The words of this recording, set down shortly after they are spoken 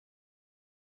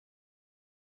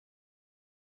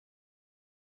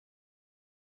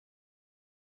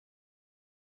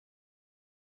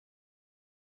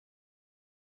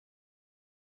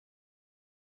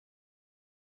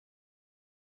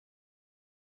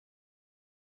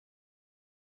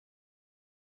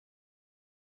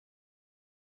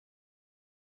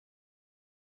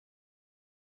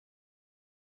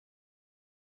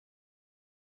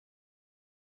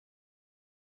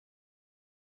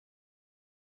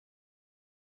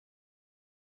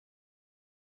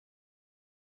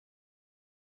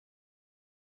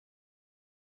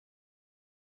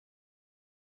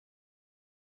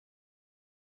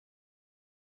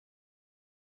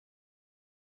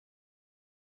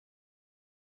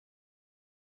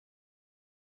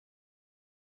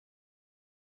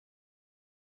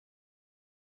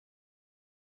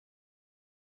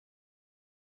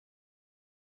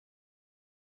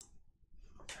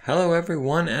Hello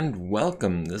everyone and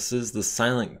welcome. This is the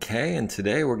Silent K and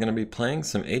today we're going to be playing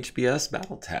some HBS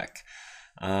BattleTech.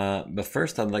 But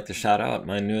first I'd like to shout out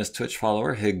my newest Twitch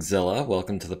follower, Higzilla.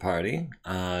 Welcome to the party.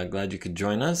 Glad you could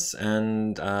join us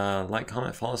and like,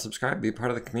 comment, follow, subscribe, be part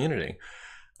of the community.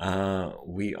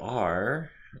 We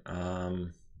are... well,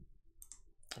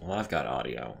 I've got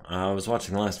audio. I was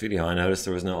watching the last video. I noticed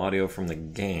there was no audio from the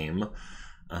game.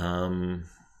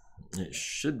 It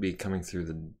should be coming through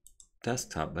the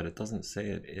desktop, but it doesn't say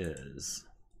it is.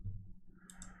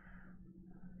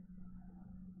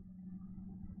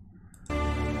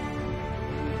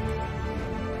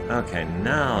 Okay,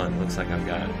 now it looks like I've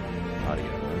got audio.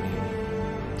 Let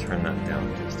me turn that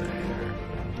down just a hair.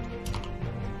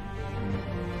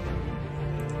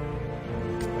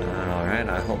 Alright,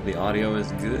 I hope the audio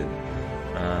is good.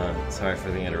 Sorry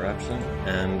for the interruption,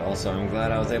 and also I'm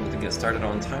glad I was able to get started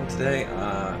on time today.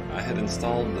 I had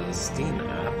installed the Steam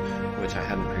app, which I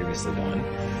hadn't previously done,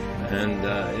 and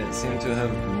it seemed to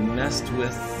have messed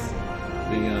with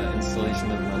the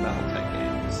installation of my BattleTech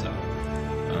game, so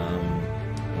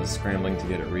I was scrambling to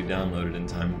get it re-downloaded in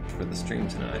time for the stream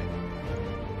tonight.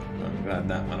 I'm glad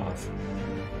that went off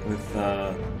with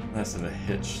less of a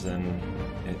hitch than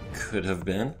it could have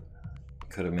been.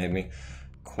 Could have made me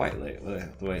quite late,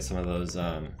 the way some of those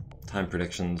time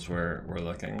predictions were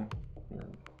looking.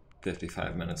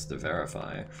 55 minutes to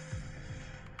verify.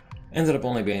 Ended up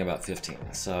only being about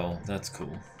 15, so that's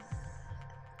cool.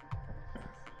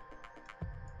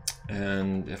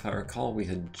 And if I recall, we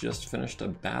had just finished a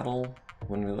battle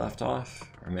when we left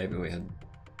off, or maybe we had...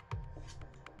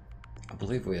 I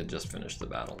believe we had just finished the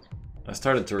battle. I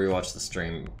started to rewatch the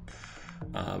stream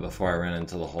before I ran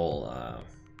into the whole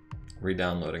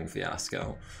re-downloading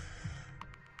fiasco,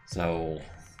 so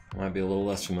I might be a little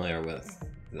less familiar with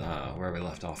where we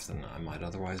left off than I might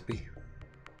otherwise be.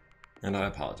 And I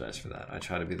apologize for that. I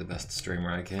try to be the best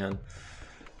streamer I can.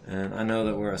 And I know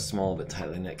that we're a small but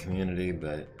tightly knit community,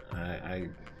 but I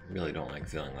really don't like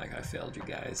feeling like I failed you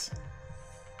guys.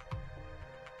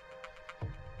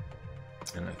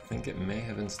 And I think it may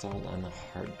have installed on the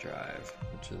hard drive,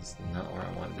 which is not where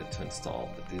I wanted it to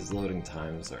install, but these loading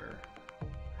times are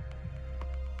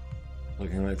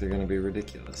looking like they're going to be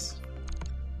ridiculous.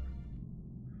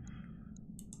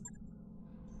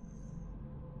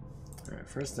 Alright,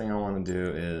 first thing I want to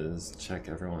do is check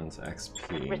everyone's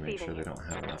XP, make sure they don't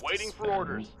have enough to spend. For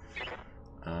orders.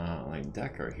 Like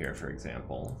Decker here, for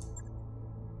example.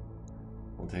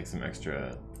 We'll take some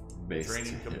extra base to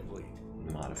hit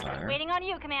modifier. Waiting on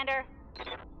you, Commander.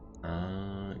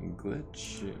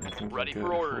 Glitch, I think ready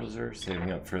for orders. Closer,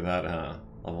 saving up for that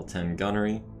level 10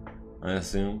 gunnery, I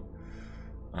assume.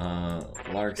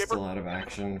 Lark's still out of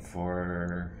action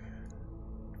for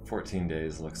 14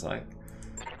 days, looks like.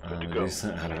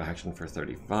 Medusa out of action for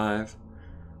 35.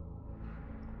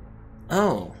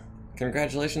 Oh,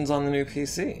 congratulations on the new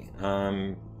PC.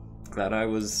 Glad I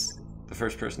was the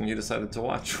first person you decided to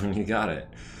watch when you got it.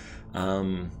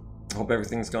 Hope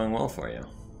everything's going well for you.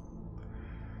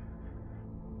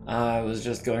 I was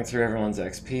just going through everyone's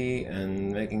XP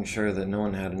and making sure that no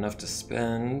one had enough to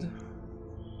spend.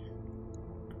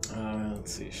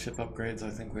 Let's see, ship upgrades,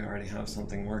 I think we already have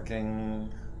something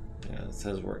working. Yeah, it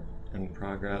says work in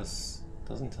progress.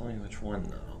 Doesn't tell me which one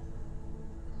though,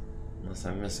 unless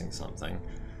I'm missing something.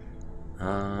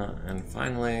 And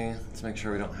finally, let's make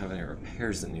sure we don't have any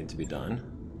repairs that need to be done.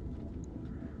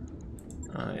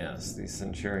 Yes, the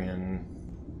Centurion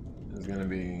is going to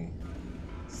be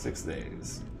 6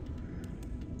 days,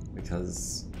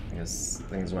 because I guess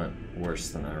things went worse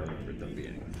than I remembered them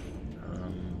being.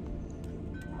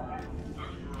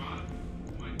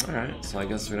 Alright, so I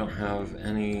guess we don't have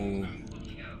any,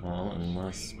 well,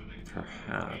 unless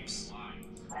perhaps,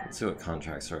 let's see what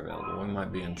contracts are available. We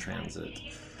might be in transit.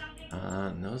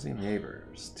 Nosy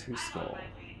Neighbors, 2 skull.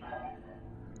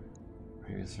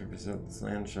 Previous service of this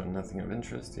land showed nothing of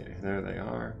interest. Yeah, there they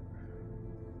are.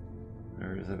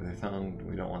 Whatever that they found,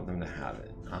 we don't want them to have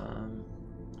it.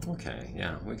 Okay,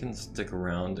 yeah, we can stick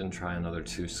around and try another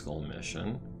 2 skull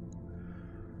mission.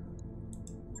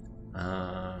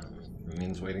 It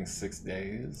means waiting 6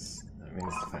 days. That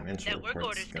means the financial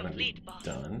report's gonna be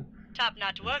done.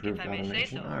 Top-notch work, if I may say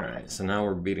so. Alright, so now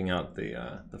we're beating out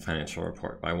the financial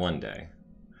report by 1 day.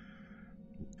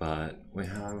 But we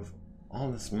have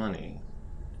all this money,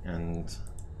 and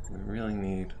we really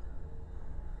need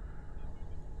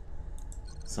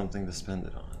something to spend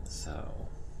it on, so...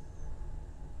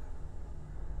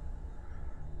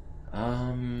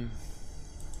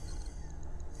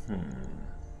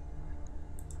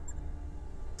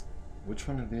 Which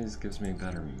one of these gives me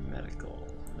better medical?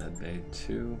 Medbay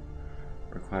 2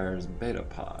 requires beta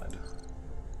pod.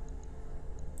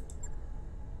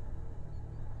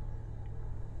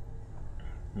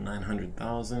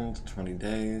 900,000, 20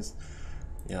 days.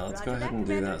 Yeah, let's go ahead and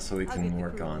do that so we can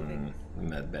work on the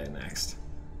med bay next.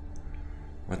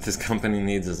 What this company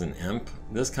needs is an imp.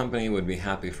 This company would be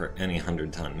happy for any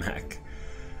 100-ton mech.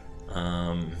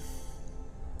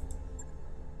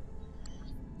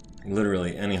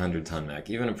 Literally any 100-ton mech.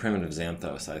 Even a primitive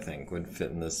Xanthos, I think, would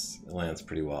fit in this lance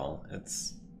pretty well.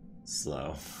 It's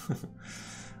slow.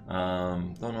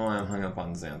 Don't know why I'm hung up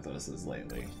on Xanthoses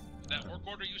lately. That work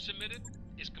order you submitted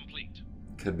is complete.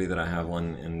 Could be that I have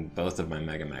one in both of my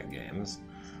Mega Mech games.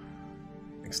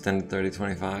 Extended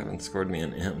 30-25 and scored me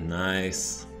an imp.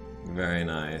 Nice. Very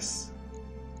nice.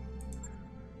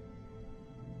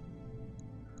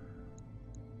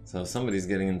 So somebody's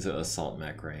getting into assault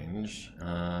mech range,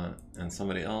 and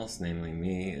somebody else, namely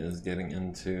me, is getting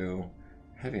into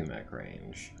heavy mech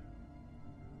range.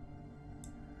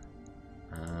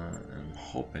 I'm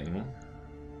hoping,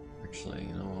 actually,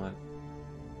 you know what?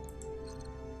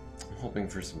 I'm hoping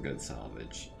for some good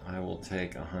salvage. I will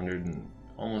take 100 and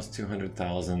almost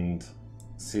 200,000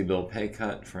 C-bill pay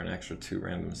cut for an extra 2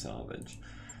 random salvage.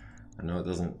 I know it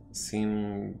doesn't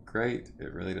seem great,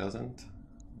 it really doesn't.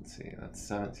 Let's see, that's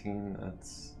 17,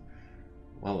 that's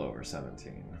well over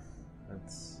 17.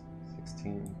 That's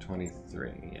 16,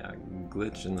 23. Yeah,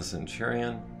 glitch in the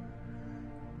Centurion.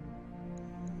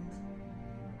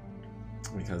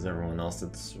 Because everyone else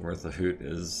that's worth a hoot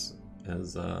is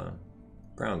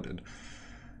grounded.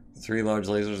 3 large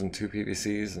lasers and 2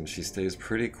 PVCs, and she stays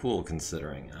pretty cool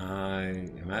considering. I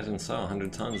imagine so.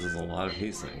 100 tons is a lot of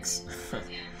heat sinks.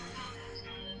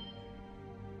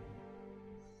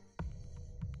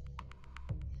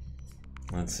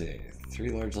 Let's see. 3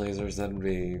 large lasers, that'd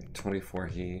be 24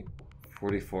 heat,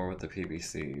 44 with the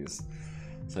PVCs.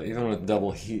 So even with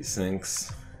double heat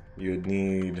sinks, you'd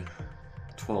need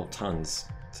 12 tons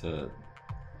to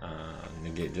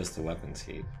negate just the weapons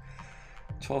heat.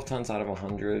 12 tons out of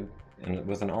 100, and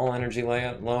with an all-energy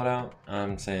loadout,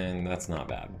 I'm saying that's not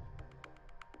bad.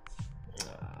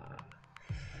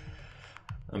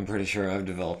 I'm pretty sure I've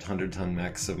developed 100-ton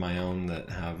mechs of my own that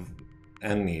have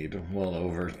and need well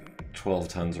over 12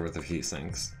 tons worth of heat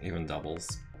sinks, even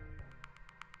doubles.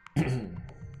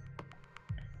 Command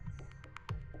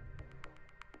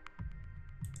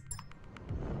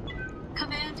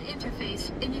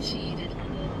interface initiated.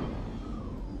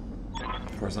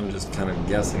 Of course, I'm just kind of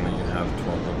guessing that you have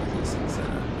 12 double heat sinks in it.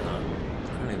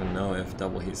 I don't even know if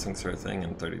double heat sinks are a thing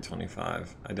in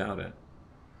 3025. I doubt it.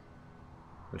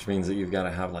 Which means that you've got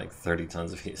to have like 30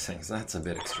 tons of heat sinks. That's a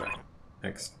bit extreme.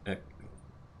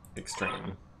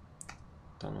 Extreme.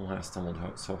 Don't know why I stumbled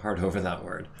so hard over that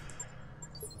word.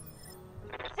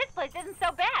 This place isn't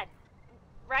so bad,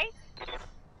 right?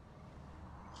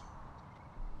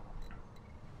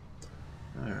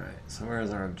 Alright, so where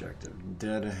is our objective?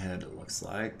 Dead ahead, it looks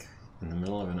like. In the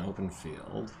middle of an open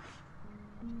field.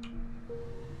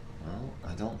 Well,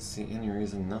 I don't see any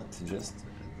reason not to just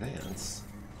advance.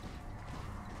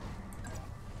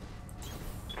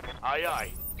 Aye,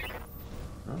 aye.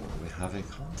 Oh, we have a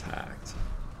contact.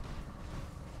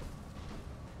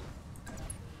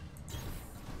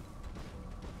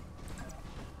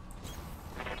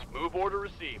 Move order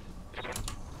received.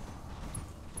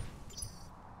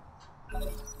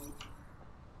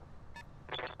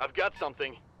 I've got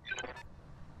something.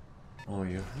 Oh,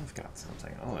 you have got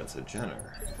something. Oh, it's a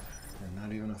Jenner. And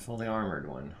not even a fully armored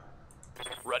one.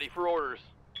 Ready for orders.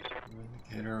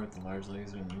 Indicator with the large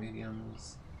laser and the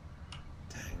mediums.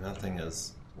 Dang, that thing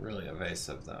is really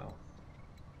evasive, though.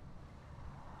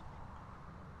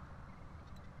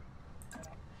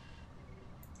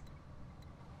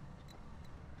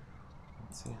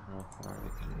 Let's see how far we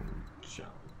can jump.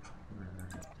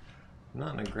 I'm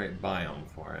not in a great biome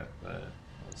for it, but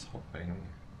I was hoping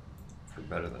for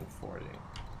better than 40.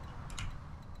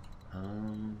 No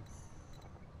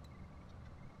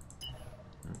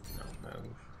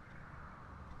move.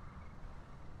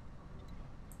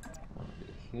 Want to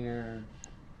be here.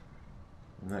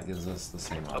 And that gives us the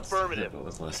same odds to hit, but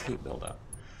with less heat buildup.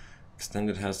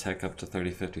 Extended has tech up to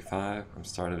 3055. I'm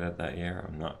started at that year.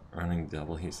 I'm not running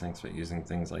double heat sinks, but using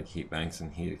things like heat banks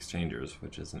and heat exchangers,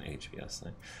 which is an HBS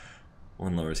thing.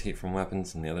 One lowers heat from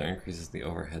weapons, and the other increases the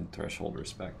overhead threshold,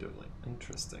 respectively.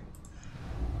 Interesting.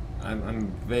 I'm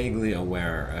vaguely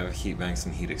aware of heat banks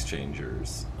and heat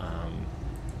exchangers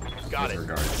with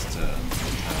regards to the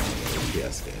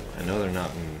HBS game. I know they're not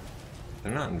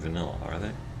in vanilla, are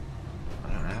they?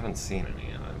 I haven't seen any,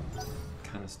 and I'm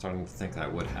kind of starting to think I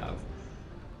would have.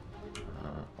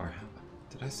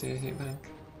 Did I see a heat bank?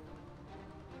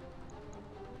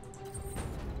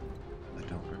 I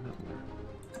don't remember.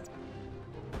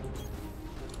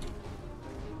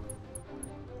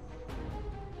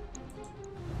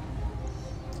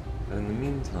 But in the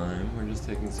meantime, we're just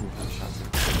taking some pot shots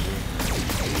at Panzyr.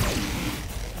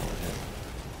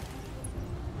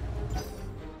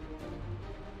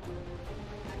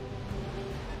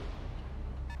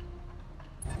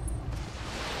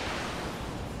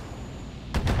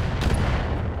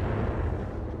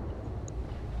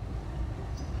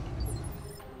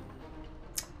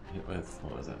 Hit with,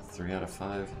 what was that, 3 out of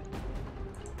 5?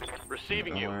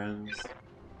 Receiving you. LRMs.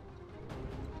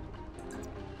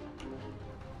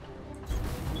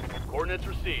 Coordinates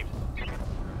received.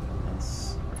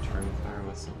 Let's return fire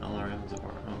with some LRMs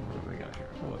or, oh, what do we got here?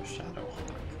 Oh, a Shadow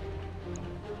Hawk.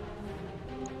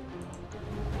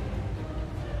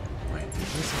 Wait, did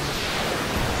this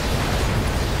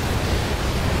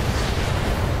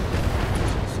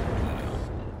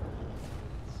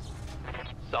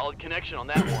Solid connection on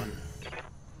that one.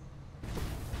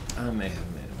 I may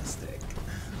have made a mistake.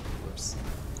 Whoops.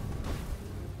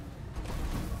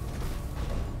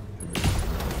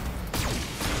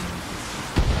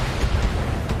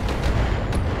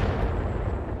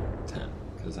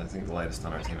 Because I think the lightest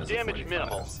on our team is a Damage 45,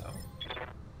 minimal. so.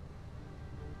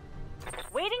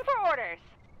 Waiting for orders.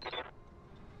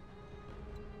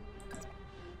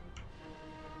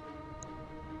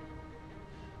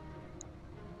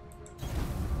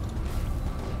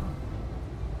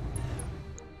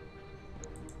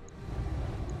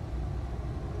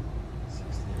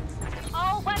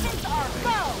 All weapons are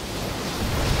go!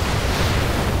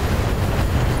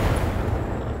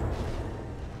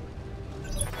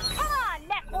 Come on,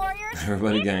 neck warriors!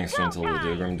 Everybody It's gangster until the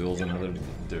showtime! Dugram duels another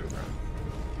Dugram.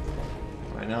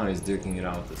 Right now he's duking it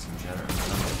out with this Regenerate.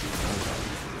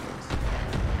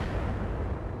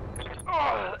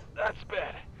 Oh, that's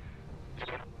bad.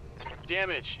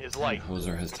 Damage is light.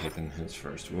 Hoser has taken his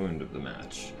first wound of the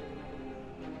match.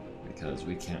 Because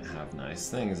we can't have nice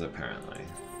things, apparently.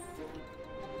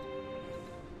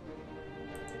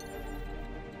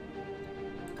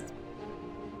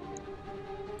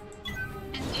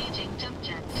 Engaging jump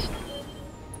jets.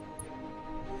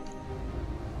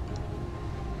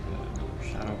 We got another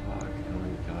Shadowhawk, and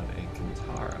we've got a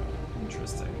Kintaro.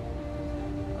 Interesting.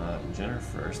 Jenner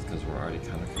first, because we're already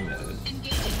kind of committed.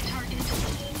 Engaging target.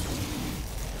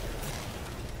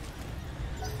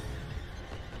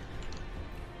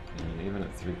 And even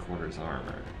at 3/4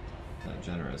 armor, that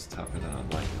Jenner is tougher than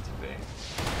I'd like it to be.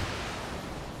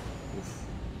 Oof.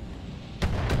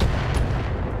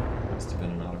 Must have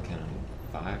been an autocannon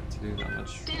 5 to do that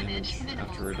much damage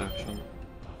after reduction.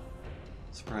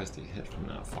 Surprised he hit from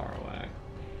that far away.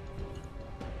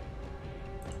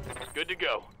 Good to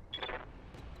go.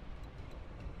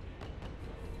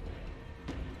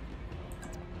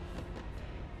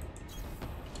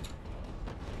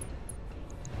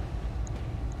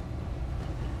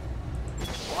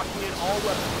 Locking in all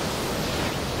weapons.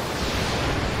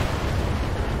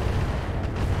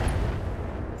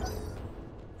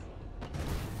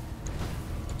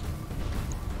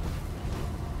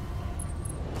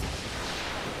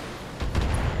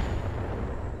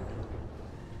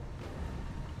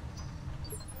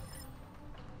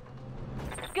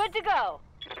 Good to go.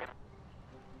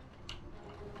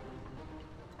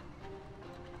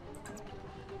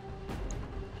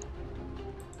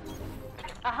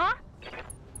 Uh-huh.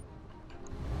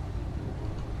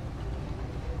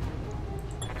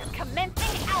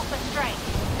 Commencing Alpha Strike.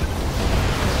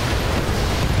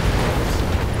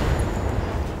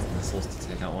 Missiles to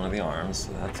take out one of the arms,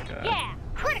 so that's good. Yeah,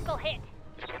 critical hit.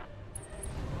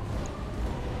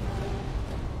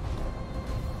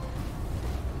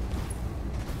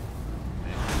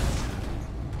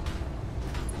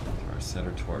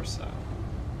 Center torso.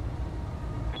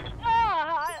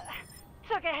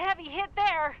 Took a heavy hit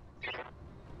there.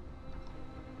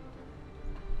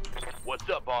 What's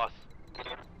up, boss?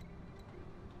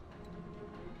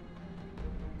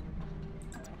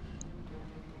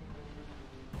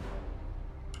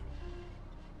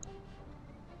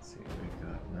 Let's see, we've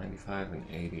got 95 and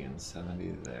 80 and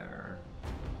 70 there.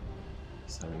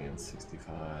 70 and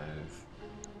 65.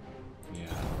 Yeah,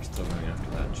 we're still going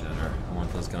after that Jenner. I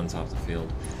want those guns off the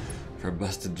field. For a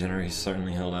busted Jenner, he's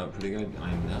certainly held out pretty good.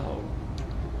 I know.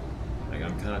 Like,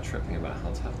 I'm kind of tripping about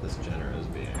how tough this Jenner is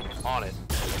being. On it.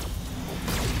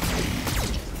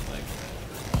 Like,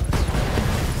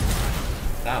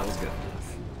 that was good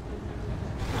enough.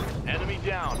 Enemy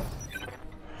down.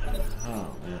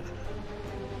 Oh, man.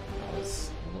 That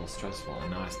was a little stressful.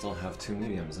 And now I still have 2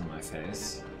 mediums in my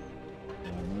face.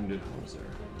 And a wounded hoser.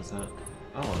 Is that...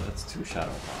 Oh, that's 2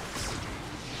 Shadowhawks.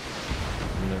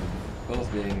 And they're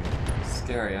both being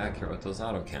scary accurate with those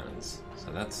autocannons.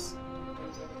 So that's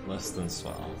less than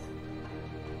swell.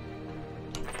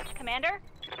 Commander?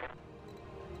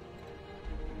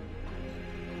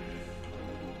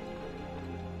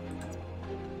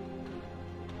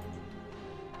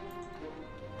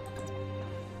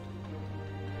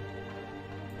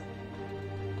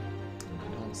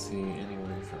 see any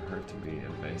way for her to be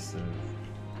evasive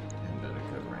and at a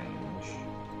good range.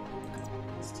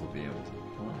 Still be able to.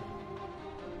 Well,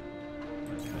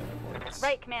 that kind of works.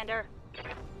 Right, Commander.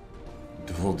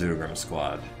 Dual Dugram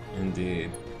squad,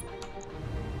 indeed.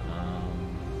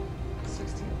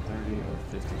 1630 or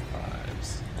 55s.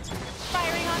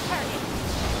 Firing on target.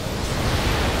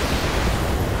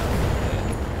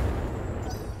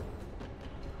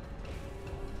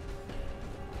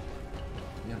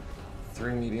 Yep.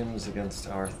 3 mediums against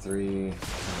our 3.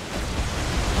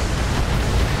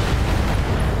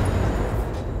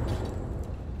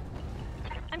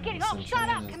 I'm getting all shot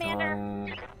up,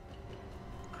 Commander.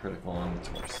 Critical on the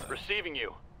torso. Receiving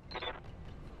you.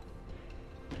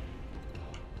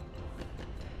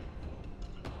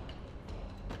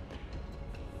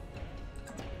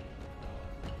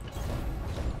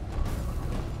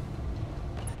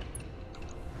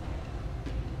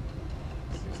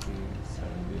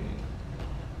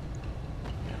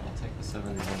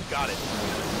 Got it.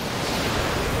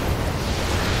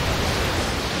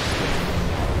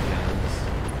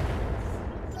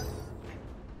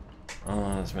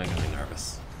 Oh, that's making me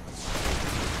nervous.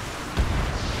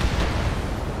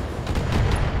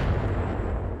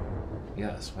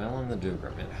 Yes, well on the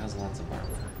Dugram, it has lots of armor.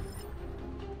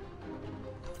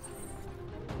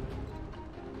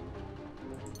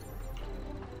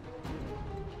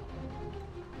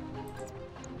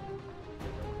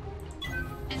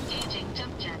 Engaging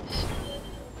jump jets.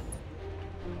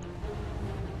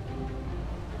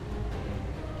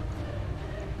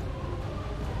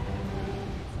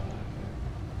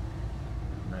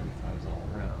 All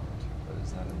around, but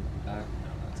is that in the back? No,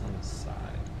 that's on the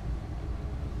side.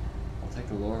 I'll take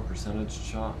the lower percentage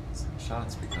shots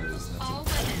because that's All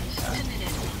weapons submitted.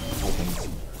 hoping to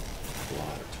blow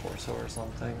out a torso or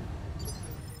something,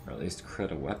 or at least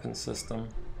crit a weapon system.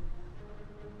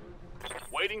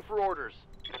 Waiting for orders.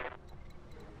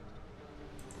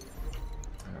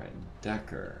 All right,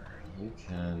 Decker, you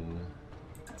can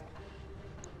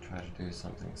try to do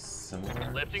something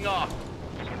similar. Lifting off.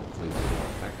 Hopefully, be more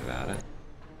effective at it.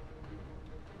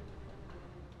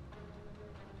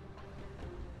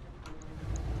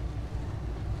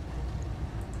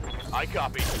 I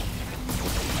copy.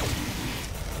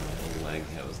 Leg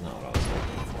hit was not what I was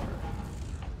looking for.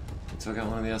 We took out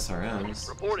one of the SRMs.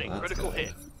 Reporting so that's critical good.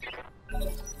 hit.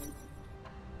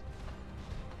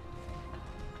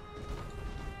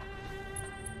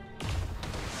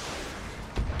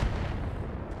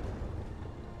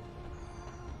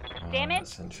 Damage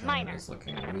Centurion minor. is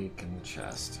looking weak in the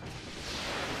chest.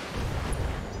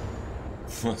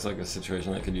 Looks like a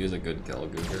situation that could use a good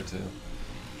Gelgooger too.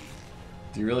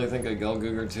 Do you really think a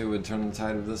Gelgooger 2 would turn the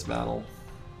tide of this battle?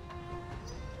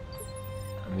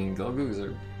 I mean, Gelgoogers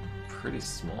are pretty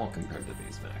small compared to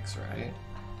these mechs, right?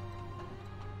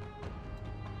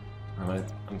 Or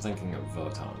I'm thinking of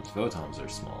Votoms. Votoms are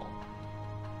small.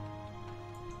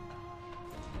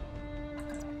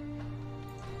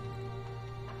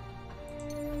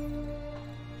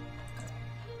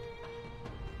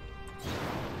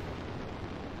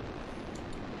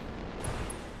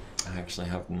 I actually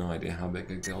have no idea how big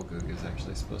a Gelgoog is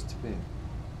actually supposed to be.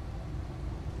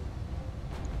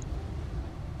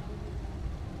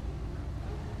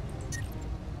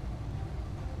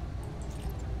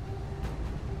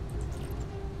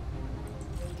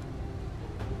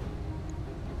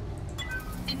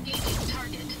 Engaging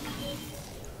target.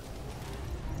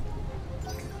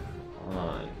 Come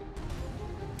on.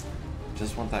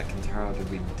 Just want that Kentaro to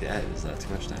be dead. Is that too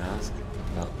much to ask?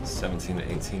 About 17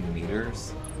 to 18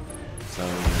 meters. So,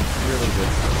 really good.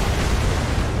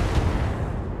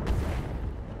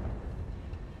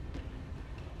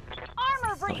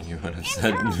 Armor Thought breach. you would have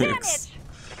said Internal nukes.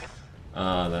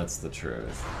 damage. That's the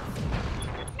truth.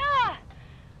 Ah!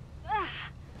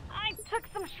 I took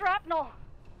some shrapnel.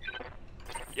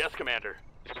 Yes, Commander.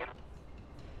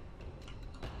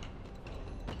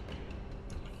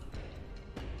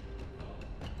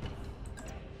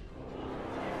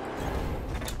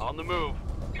 On the move.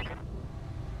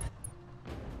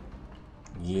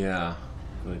 Yeah,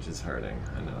 glitch is hurting,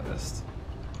 I noticed.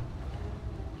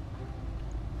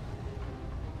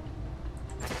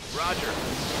 Roger.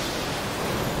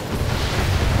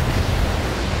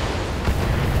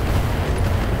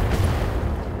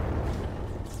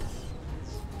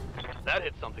 That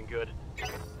hit something good.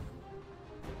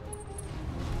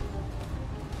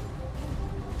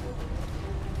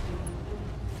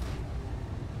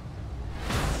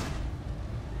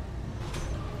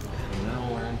 And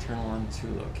now we're internal on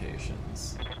 2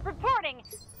 locations. Reporting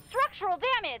structural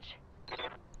damage.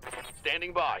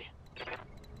 Standing by.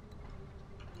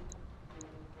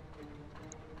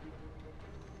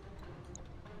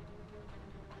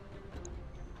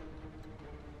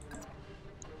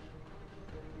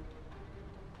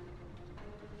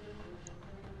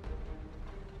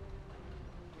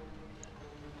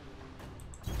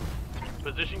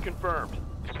 Position confirmed.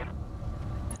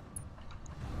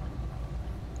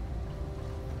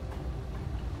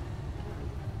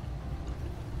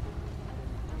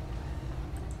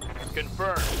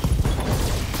 Confirmed.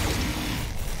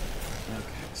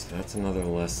 Okay, so that's another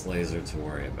less laser to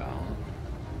worry about.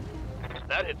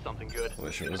 That hit something good.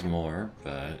 Wish it was more,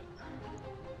 but...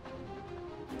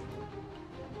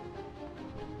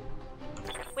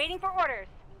 Waiting for orders.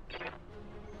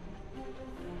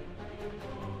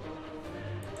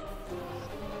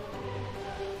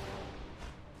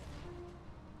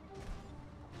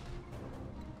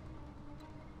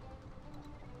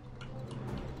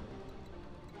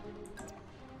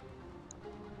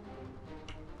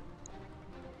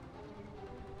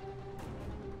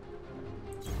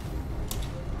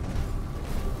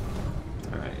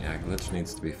 Glitch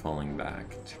needs to be falling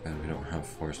back. Too bad we don't have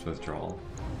forced withdrawal.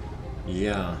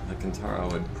 Yeah, the Kintaro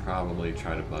would probably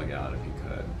try to bug out if he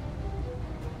could.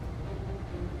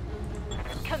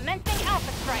 Commencing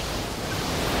Alpha Strike.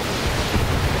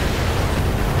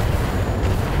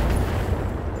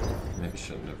 Maybe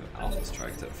shouldn't have Alpha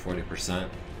Striked at 40%,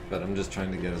 but I'm just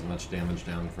trying to get as much damage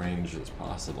down range as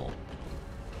possible.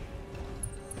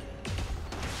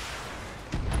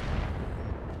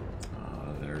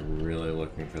 Really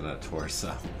looking for that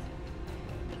torso.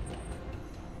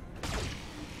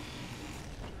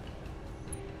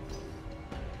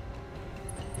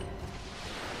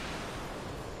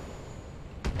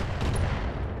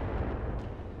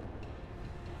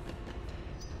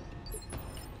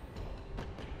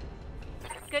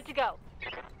 Good to go.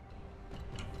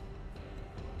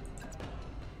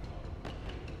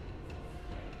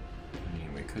 I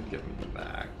mean, we could get him in the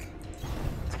back.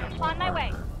 It's got more On my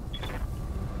way. armor.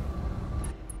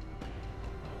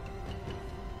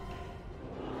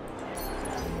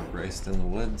 Braced in the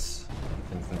woods. I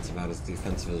think that's about as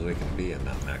defensive as we can be in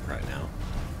that mech right now.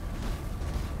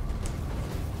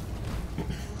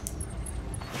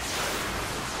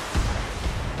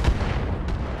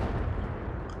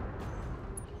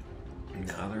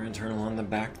 Now they're internal on the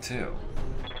back too.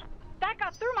 That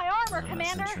got through my armor,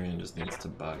 Commander. Centurion just needs to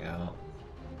bug out.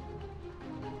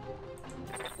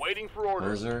 Waiting for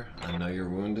orders. Panzyr, I know you're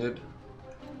wounded.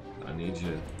 I need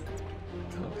you to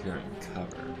come up here and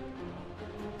cover.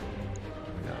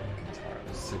 We got Kintaro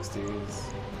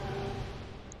 60s,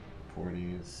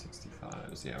 40s,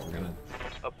 65s. Yeah, we're gonna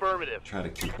Affirmative. try to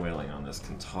keep wailing on this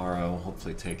Kintaro.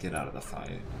 Hopefully take it out of the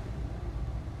fight.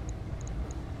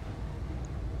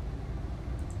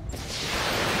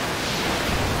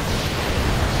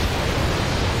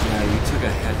 Yeah, you took a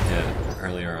head hit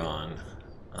earlier on.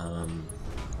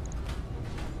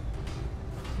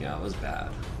 Yeah, it was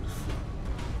bad.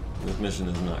 This mission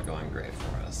is not going great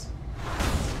for us.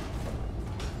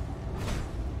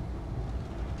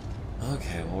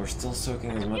 Okay, well we're still soaking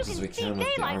as much as we can with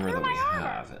the armor that we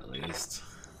have, at least.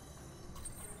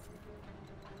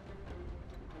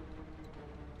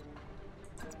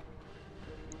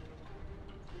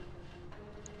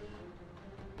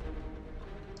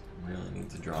 Really need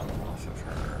to draw them off of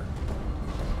her.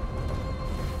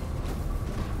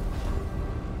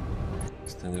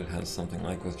 Extended has something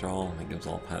like withdrawal. It gives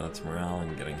all pilots morale,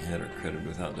 and getting hit or critted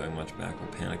without doing much back will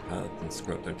panic pilots and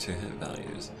screw up their 2 hit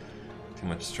values. Too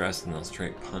much stress and they'll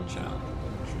straight punch out.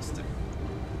 Interesting.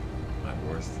 Might be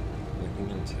worth looking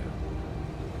into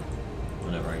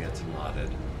whenever I get to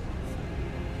modded.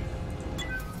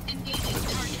 Engaging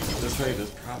target. This rate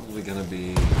is probably going to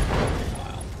be a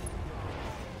while.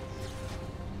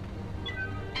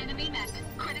 Enemy mech.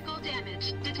 Critical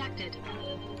damage detected.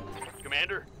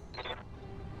 Commander.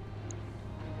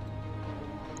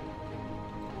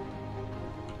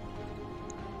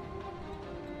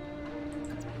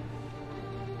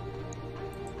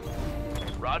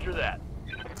 Roger that.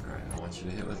 Alright, I want you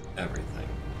to hit with everything.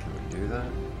 Can we do that?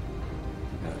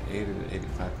 We got an 80 to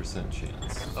 85%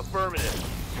 chance. Affirmative.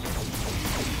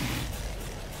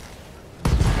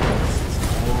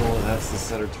 Oh, that's the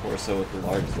center torso with the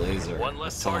large laser. One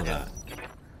less I saw target.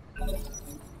 that.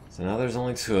 So now there's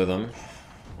only 2 of them,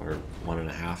 or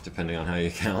 1.5 depending on how you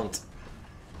count.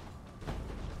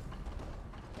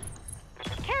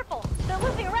 Careful! They're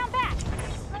looping around back!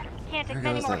 Can't There take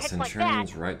many goes more that hits like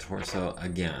Centurion's that. right torso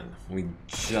again. We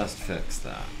just fixed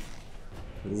that.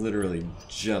 We literally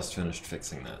just finished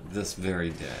fixing that this very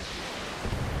day.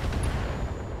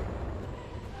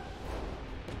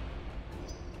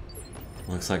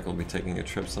 Looks like we'll be taking a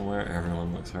trip somewhere.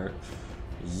 Everyone looks hurt.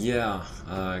 Yeah,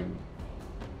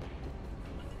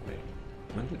 wait,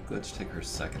 when did Glitch take her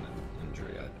second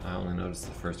injury? I only noticed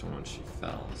the first one when she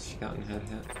fell. Has she gotten head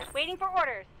hit? Waiting for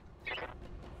orders.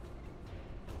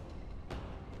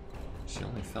 She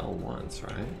only fell once,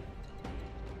 right?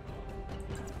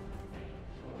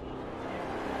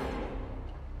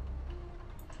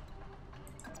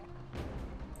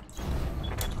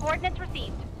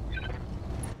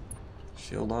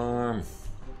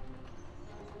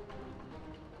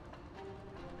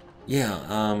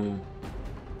 Yeah,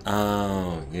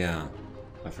 oh, yeah.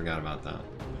 I forgot about that.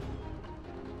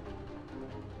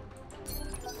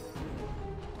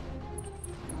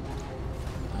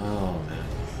 Oh, man.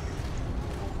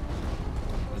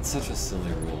 It's such a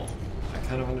silly rule. I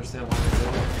kind of understand why they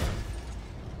did it.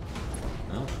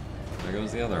 Well, there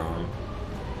goes the other arm.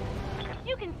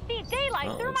 You can see daylight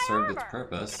Well, through it my served armor. its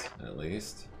purpose, at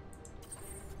least.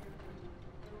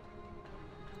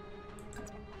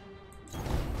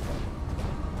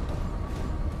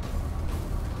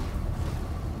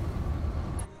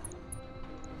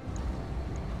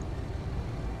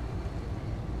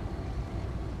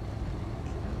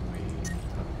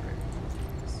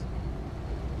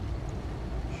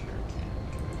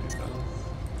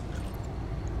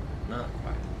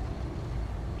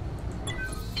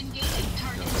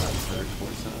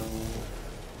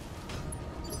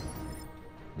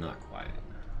 Not quite.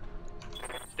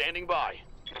 Standing by.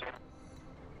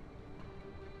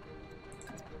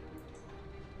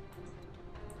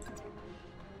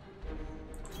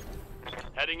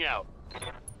 Heading out.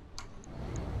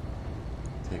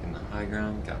 Taking the high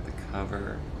ground, got the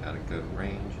cover, got a good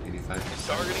range, 85%.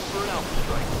 Targeting for an alpha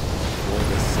strike. For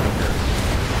the sucker.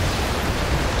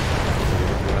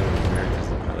 Because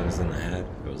the pilot is in the head.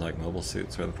 It was like mobile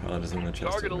suits where the pilot is in the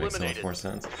chest. Target It makes so much eliminated. more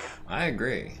sense. I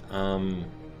agree.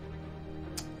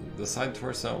 The side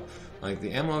torso, like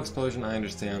the ammo explosion, I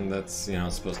understand that's, you know,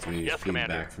 supposed to be Yes, feedback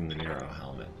Commander. from the Nero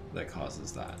helmet that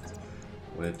causes that.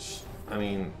 Which, I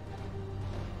mean,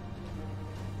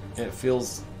 it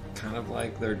feels kind of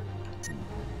like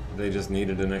they just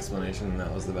needed an explanation and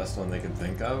that was the best one they could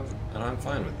think of, and I'm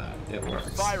fine with that. It works.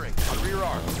 Firing on rear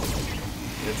arm.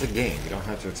 It's a game. You don't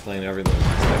have to explain every little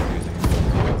aspect using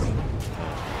terminology.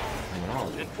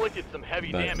 Inflicted some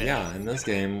heavy But damage. yeah, in this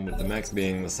game, with the mechs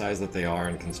being the size that they are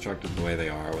and constructed the way they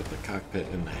are, with the cockpit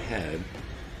in the head,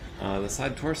 the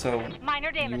side torso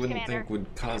Minor damage, you wouldn't Commander. think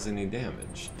would cause any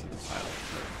damage to the pilot.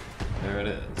 But there it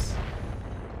is.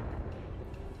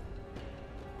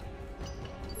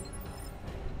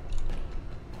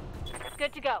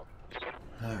 Good to go.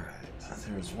 Alright,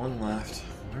 there's one left.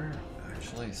 We're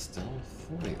actually still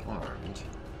fully armed.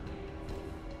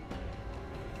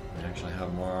 We actually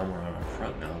have more armor on our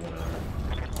front now than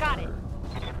Got it.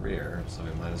 our rear, so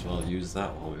we might as well use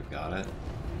that while we've got it.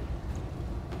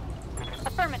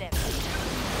 Affirmative.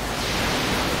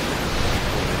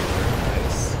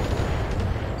 Nice.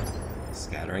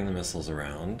 Scattering the missiles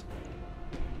around.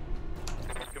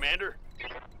 Commander.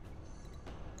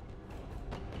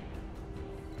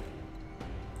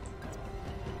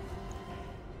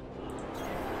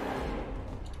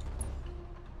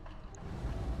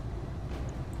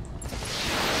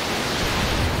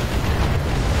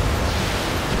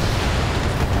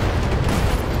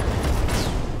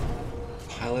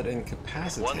 Pilot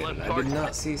incapacitated. One left I did target.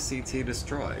 not see CT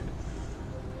destroyed.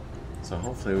 So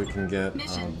hopefully we can get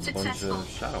Mission a bunch successful. of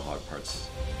Shadowhawk parts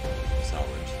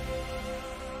salvaged.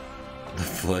 The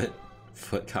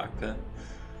foot cockpit.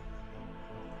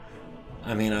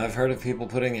 I mean, I've heard of people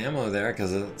putting ammo there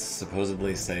because it's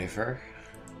supposedly safer.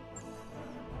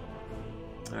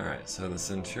 Alright, so the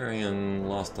Centurion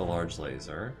lost a large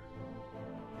laser.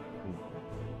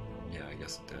 Yeah, I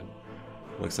guess it did.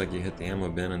 Looks like you hit the ammo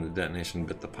bin and the detonation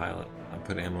bit the pilot. I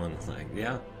put ammo in the leg.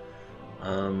 Yeah.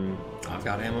 I've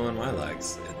got ammo in my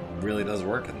legs. It really does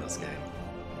work in this game.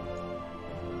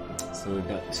 So we've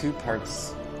got two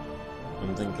parts.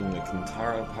 I'm thinking the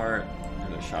Kintaro part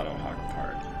and the Shadowhawk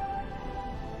part.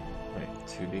 Wait,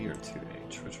 2D or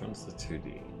 2H? Which one's the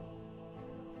 2D?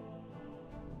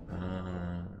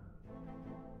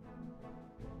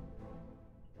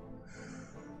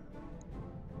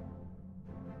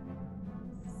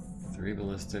 Three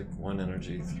ballistic, 1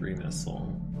 energy, 3 missile.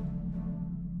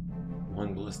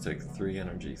 1 ballistic, 3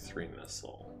 energy, 3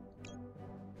 missile.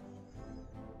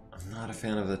 I'm not a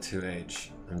fan of the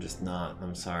 2H. I'm just not.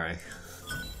 I'm sorry.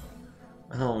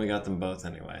 Oh, we got them both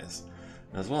anyways.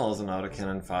 As well as an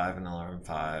autocannon 5, an alarm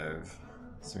 5,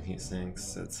 some heat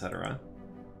sinks, etc.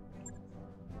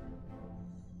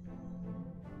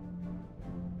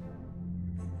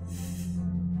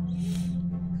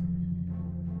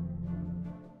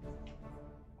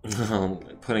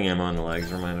 Putting ammo on the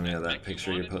legs reminded me of that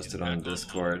picture you posted on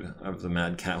Discord of the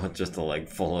Mad Cat with just a leg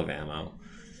full of ammo.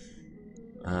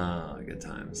 Good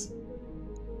times.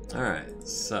 Alright,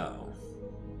 so...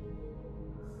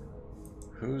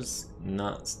 who's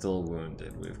not still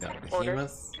wounded? We've got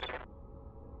Behemoth,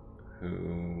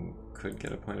 who could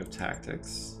get a point of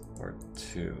tactics, or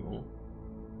 2.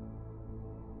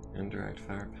 Indirect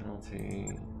fire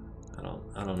penalty...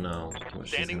 I don't know what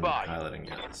she's Standing going to by. be piloting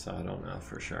yet, so I don't know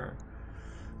for sure.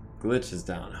 Glitch is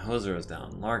down, Hoser is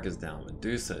down, Lark is down,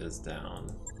 Medusa is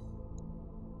down.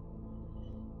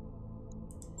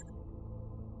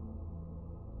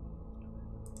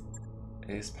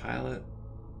 Ace Pilot?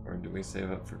 Or do we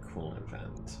save up for Coolant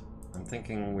Vent? I'm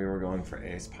thinking we were going for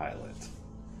Ace Pilot.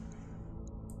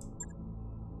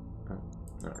 Oh,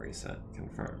 not reset.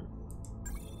 Confirm.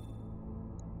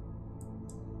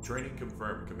 Training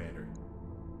confirmed, Commander.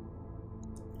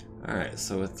 Alright,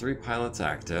 so with 3 pilots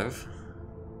active,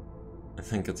 I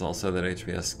think it's also that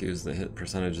HBS skews the hit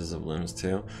percentages of limbs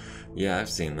too. Yeah, I've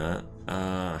seen that.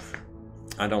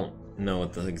 I don't know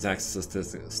what the exact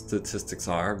statistics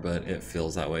are, but it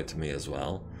feels that way to me as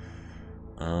well.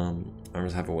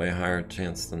 Arms have a way higher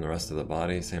chance than the rest of the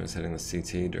body, same as hitting the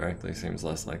CT directly, seems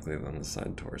less likely than the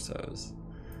side torsos.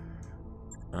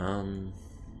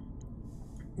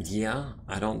 Yeah,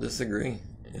 I don't disagree.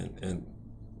 It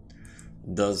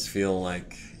does feel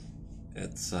like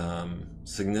it's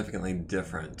significantly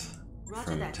different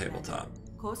from tabletop.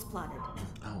 Course plotted.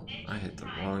 Oh, I hit the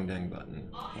wrong dang button.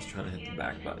 I was trying to hit the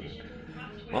back button.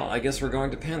 Well, I guess we're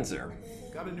going to Panzyr.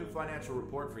 Got a new financial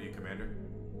report for you, Commander.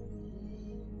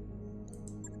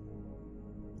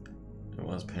 It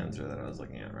was Panzyr that I was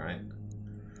looking at, right?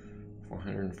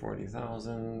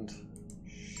 440,000.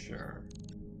 Sure.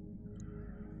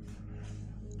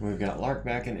 We've got Lark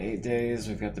back in 8 days.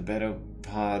 We've got the Beta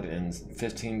Pod in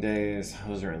 15 days.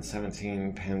 Hoser in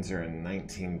 17. Panzyr in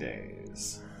 19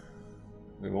 days.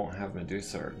 We won't have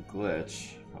Medusa or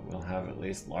Glitch, but we'll have at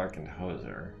least Lark and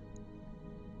Hoser.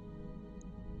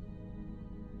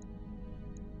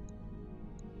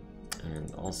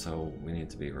 And also, we need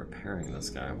to be repairing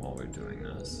this guy while we're doing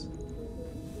this.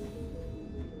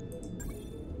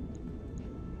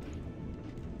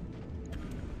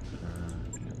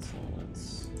 Cancel.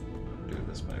 Let's do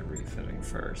this by refitting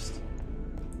first.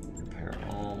 Repair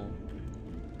all.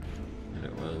 And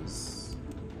it was...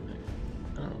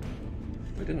 Oh.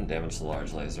 We didn't damage the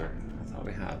large laser. I thought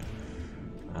we had.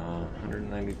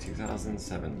 192,000,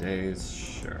 7 days.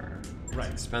 Sure. Right.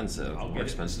 It's expensive. More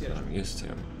expensive than I'm used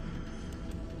to.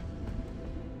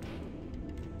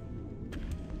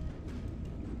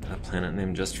 A planet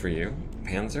named just for you.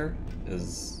 Panzyr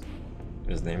is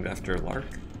named after Lark.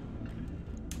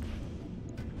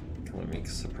 Color me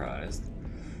surprised.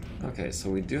 Okay, so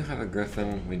we do have a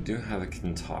Griffin. We do have a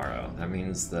Kintaro. That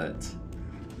means that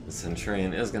the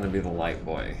Centurion is going to be the light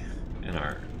boy in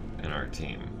our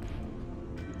team.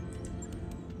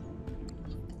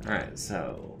 Alright,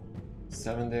 so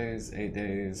 7 days, 8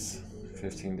 days,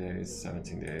 15 days,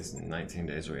 17 days, and 19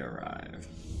 days we arrive.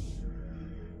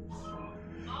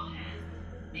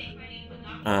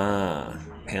 Ah,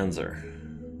 Panzyr.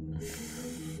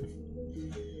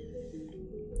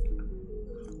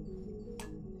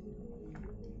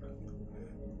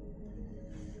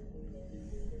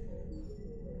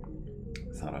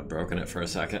 Thought I'd broken it for a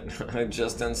second. I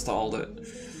just installed it.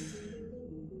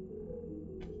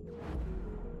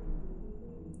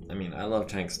 I mean, I love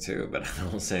tanks too, but I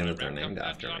don't say that they're named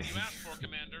after me.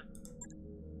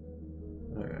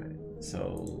 Alright,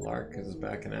 so Lark is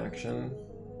back in action.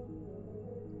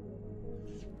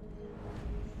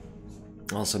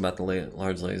 Also about the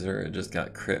large laser, it just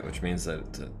got crit, which means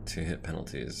that to hit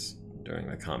penalties during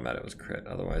the combat it was crit,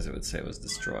 otherwise it would say it was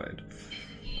destroyed.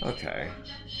 Okay.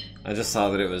 I just saw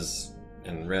that it was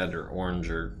in red or orange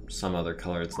or some other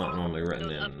color it's not normally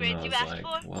written in, and I was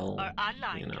like, well,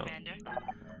 you know,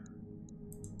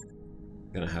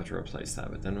 gonna have to replace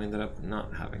that, but then we ended up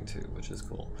not having to, which is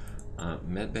cool.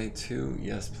 Medbay 2,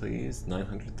 yes please,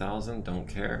 900,000, don't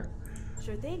care.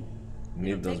 Sure thing.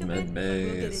 Need those medbays.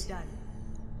 We'll get it done.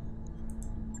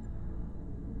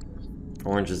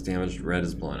 Orange is damaged, red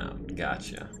is blown out.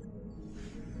 Gotcha.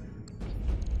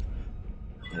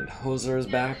 And Hoser is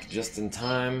back just in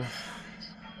time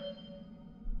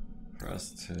for us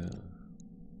to...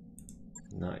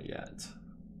 Not yet.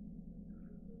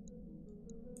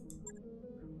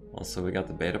 Also, we got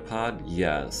the Beta Pod?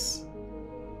 Yes.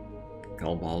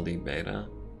 Garibaldi Beta?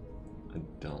 I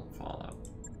don't follow.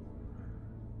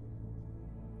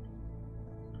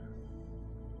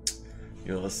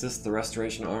 You'll assist the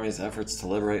Restoration Army's efforts to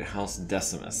liberate House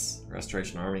Decimus.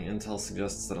 Restoration Army intel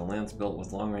suggests that a lance built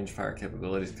with long-range fire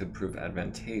capabilities could prove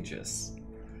advantageous.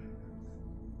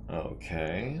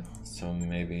 Okay, so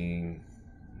maybe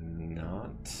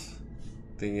not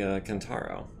the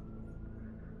Kintaro.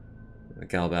 The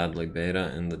Galbadley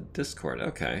Beta in the Discord.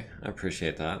 Okay, I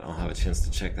appreciate that. I'll have a chance to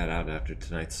check that out after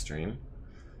tonight's stream.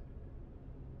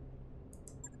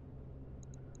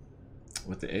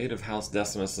 With the aid of House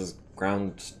Decimus's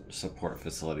ground support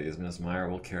facilities, Ms. Meyer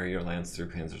will carry your lance through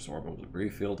Panzyr's orbital debris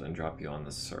field and drop you on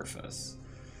the surface.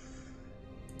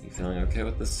 You feeling okay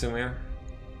with this, Sumir?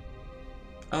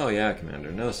 Oh yeah,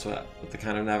 Commander, no sweat. With the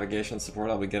kind of navigation support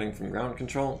I'll be getting from ground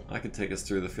control, I could take us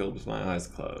through the field with my eyes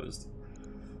closed.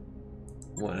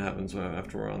 What happens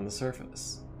after we're on the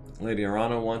surface? Lady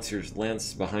Arana wants your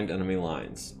lance behind enemy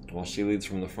lines. While she leads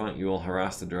from the front, you will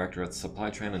harass the Directorate's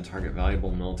supply train and target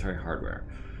valuable military hardware.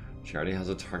 She already has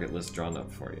a target list drawn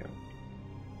up for you.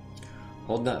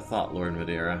 Hold that thought, Lord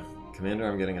Madeira. Commander,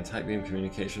 I'm getting a tight beam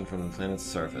communication from the planet's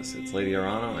surface. It's Lady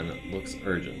Arana, and it looks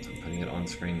urgent. I'm putting it on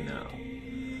screen now.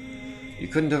 You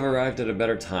couldn't have arrived at a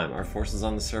better time. Our forces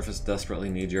on the surface desperately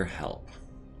need your help.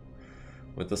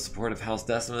 With the support of House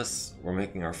Decimus, we're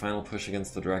making our final push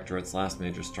against the Directorate's last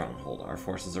major stronghold. Our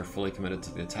forces are fully committed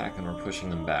to the attack and we're pushing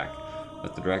them back,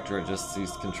 but the Directorate just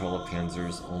seized control of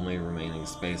Panzyr's only remaining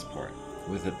spaceport.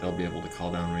 With it, they'll be able to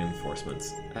call down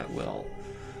reinforcements at will.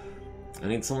 I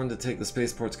need someone to take the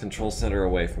spaceport's control center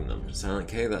away from them. Silent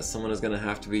K, that someone is going to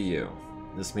have to be you.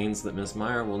 This means that Miss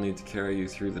Meyer will need to carry you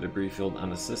through the debris field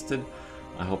unassisted.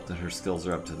 I hope that her skills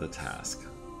are up to the task.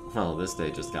 Well, this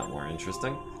day just got more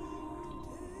interesting.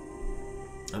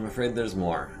 I'm afraid there's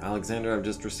more. Alexander, I've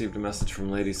just received a message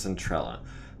from Lady Centrella.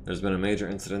 There's been a major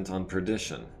incident on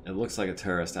Perdition. It looks like a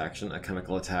terrorist action, a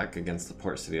chemical attack against the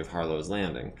port city of Harlow's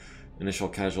Landing. Initial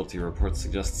casualty reports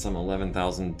suggest some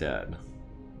 11,000 dead.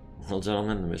 Well,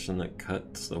 gentlemen, the mission that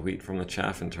cuts the wheat from the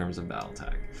chaff in terms of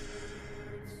BattleTech.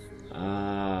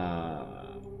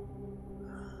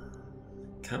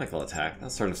 Chemical attack?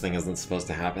 That sort of thing isn't supposed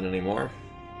to happen anymore.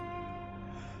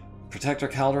 Protector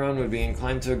Calderon would be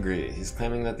inclined to agree. He's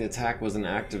claiming that the attack was an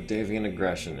act of Davian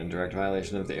aggression in direct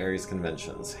violation of the Ares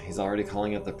Conventions. He's already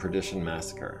calling it the Perdition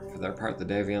Massacre. For their part, the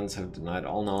Davians have denied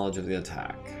all knowledge of the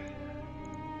attack.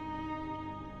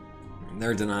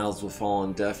 Their denials will fall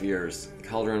on deaf ears.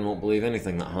 Calderon won't believe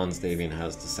anything that Hans Davian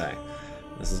has to say.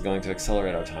 This is going to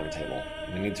accelerate our timetable.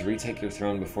 We need to retake your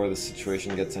throne before the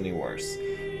situation gets any worse.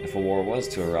 If a war was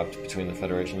to erupt between the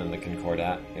Federation and the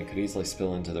Concordat, it could easily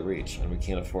spill into the Reach, and we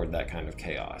can't afford that kind of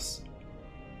chaos.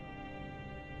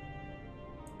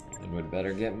 Then we'd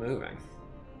better get moving.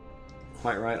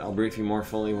 Quite right, I'll brief you more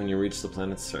fully when you reach the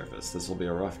planet's surface. This will be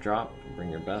a rough drop. Bring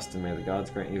your best and may the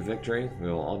gods grant you victory. We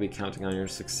will all be counting on your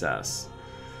success.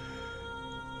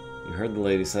 You heard the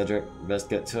lady, Cedric. Best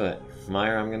get to it.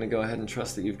 Meyer, I'm going to go ahead and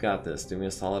trust that you've got this. Do me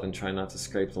a solid and try not to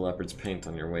scrape the leopard's paint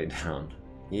on your way down.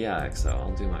 Yeah, XO,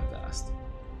 I'll do my best.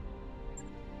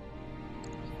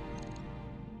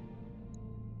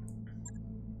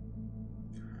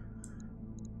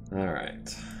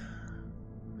 Alright.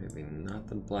 Maybe not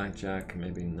the Blackjack,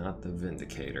 maybe not the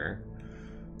Vindicator.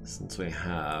 Since we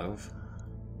have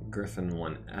Griffin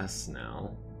 1S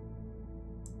now.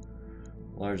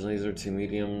 Large laser, 2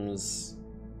 mediums,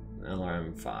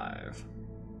 LRM 5.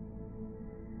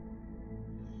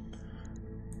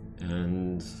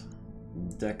 And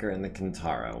Decker in the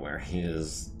Kintara, where he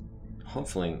is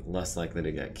hopefully less likely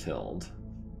to get killed.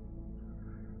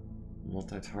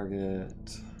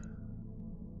 Multi-target,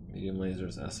 medium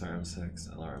lasers,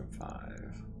 SRM6,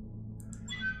 LRM5.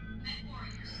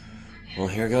 Well,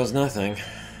 here goes nothing.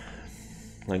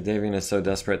 Like, Davian is so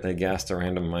desperate they gassed a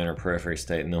random minor periphery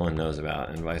state no one knows about,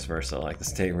 and vice versa. Like, the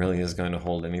state really is going to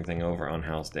hold anything over on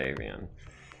House Davian.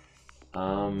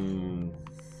 I'm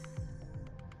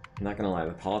not gonna lie,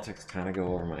 the politics kind of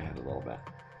go over my head a little bit.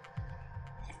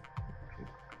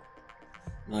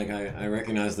 Like, I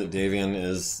recognize that Davian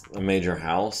is a major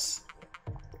house,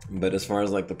 but as far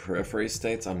as, like, the periphery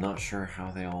states, I'm not sure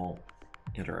how they all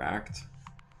interact.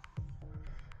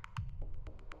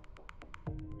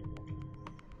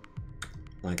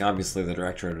 Like, obviously the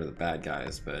Directorate are the bad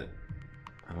guys, but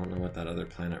I don't know what that other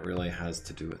planet really has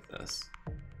to do with this.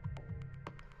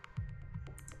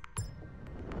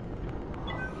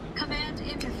 Command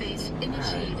interface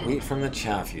initiated. Right, wheat from the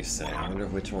chaff, you say. I wonder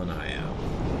which one I am.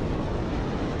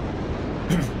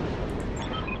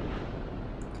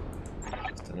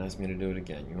 Just denies me to do it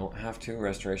again. You won't have to.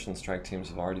 Restoration strike teams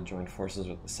have already joined forces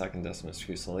with the 2nd Decimus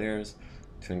Fusiliers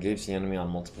to engage the enemy on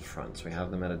multiple fronts. We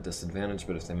have them at a disadvantage,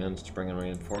 but if they manage to bring in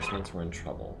reinforcements, we're in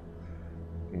trouble.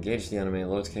 Engage the enemy,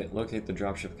 locate the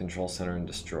dropship control center, and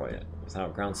destroy it.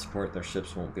 Without ground support, their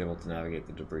ships won't be able to navigate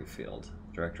the debris field.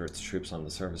 Directorate's troops on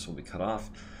the surface will be cut off,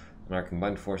 and our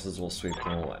combined forces will sweep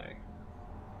them away.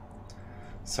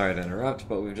 Sorry to interrupt,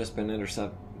 but we've just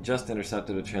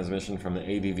intercepted a transmission from the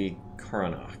ADV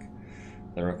Koronach.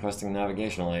 They're requesting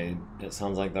navigational aid. It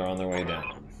sounds like they're on their way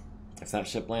down. If that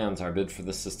ship lands, our bid for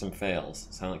this system fails.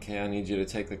 Silent K, I need you to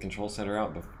take the control center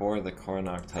out before the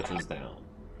Koronach touches down.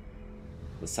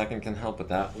 The 2nd can help with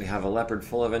that. We have a Leopard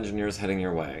full of engineers heading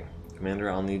your way.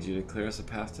 Commander, I'll need you to clear us a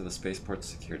path to the spaceport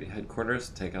security headquarters,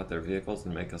 take out their vehicles,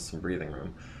 and make us some breathing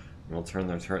room. And we'll turn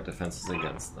their turret defenses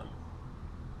against them.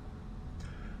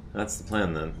 That's the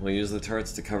plan then. We'll use the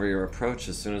turrets to cover your approach.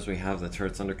 As soon as we have the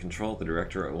turrets under control, the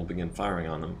Directorate will begin firing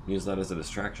on them. Use that as a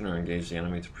distraction or engage the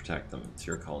enemy to protect them. It's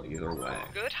your call either way.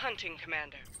 Good hunting,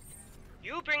 Commander.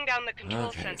 You bring down the control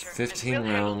Okay, center 15 and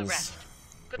we'll handle the rounds rest.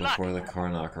 Good luck. before the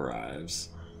Karnak arrives.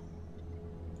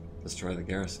 Destroy the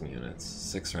garrison units.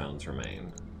 6 rounds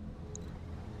remain.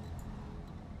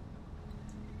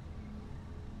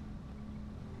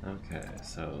 Okay,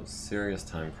 so serious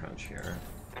time crunch here.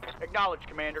 Acknowledged,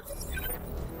 Commander.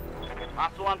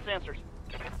 Hostile on sensors.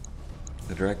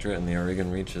 The Directorate in the Oregon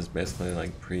Reach is basically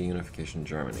like pre-unification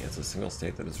Germany. It's a single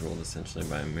state that is ruled essentially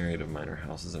by a myriad of minor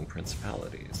houses and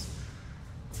principalities.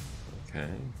 Okay.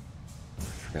 I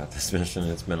forgot this mission.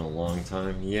 It's been a long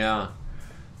time. Yeah.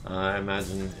 I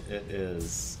imagine it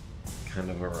is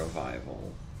kind of a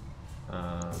revival.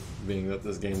 Being that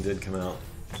this game did come out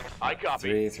I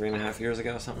copy. 3.5 years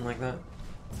ago, something like that.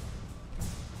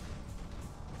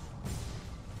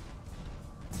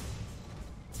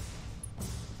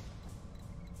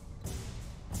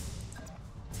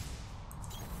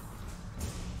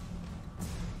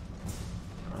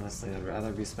 Honestly, I'd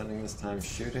rather be spending this time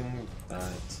shooting, but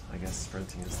I guess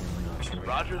sprinting is the only option.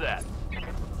 Roger that.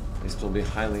 At least we'll be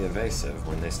highly evasive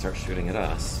when they start shooting at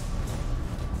us.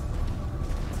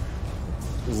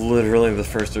 Literally the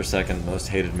first or second most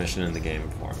hated mission in the game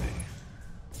for me.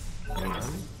 I mean,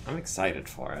 I'm excited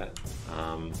for it.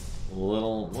 A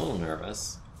little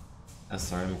nervous.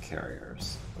 SRM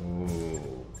carriers.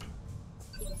 Ooh.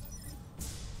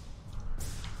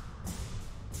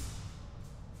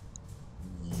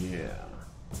 Yeah.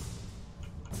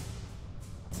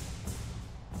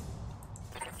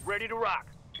 Ready to rock.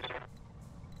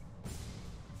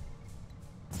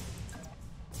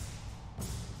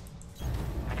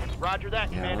 Roger that,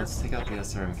 Yeah, Commander. let's take out the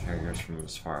SRM carriers from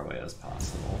as far away as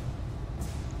possible.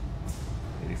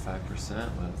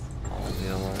 85% with all the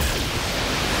LR.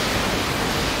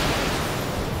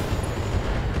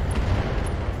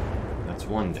 That's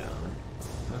 1 down.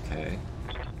 Okay.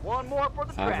 One more for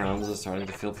the 5 track. rounds is starting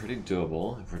to feel pretty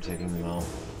doable if we're taking them out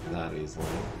that easily.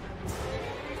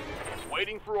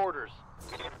 Waiting for orders.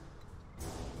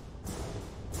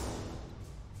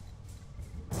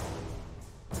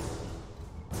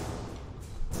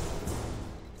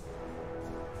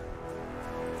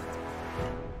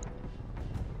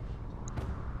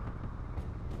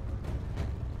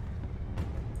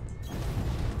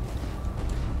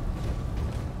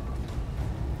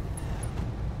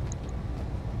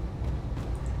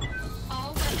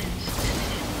 All weapons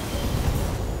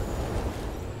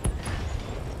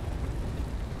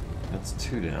That's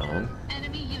 2 down.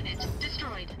 enemy unit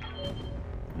destroyed.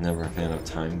 Never a fan of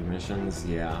timed missions,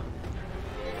 yeah.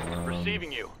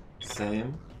 Receiving you.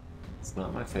 Same. It's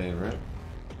not my favorite.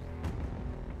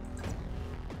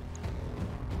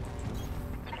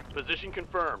 Position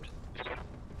confirmed.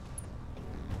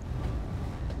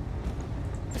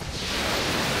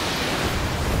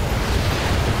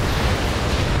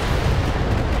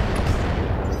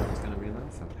 It's gonna be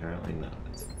enough? Apparently not.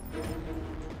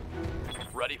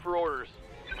 Ready for orders.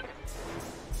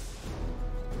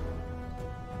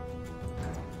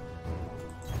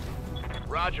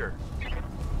 Roger.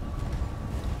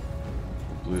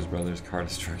 Blues Brothers car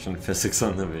destruction physics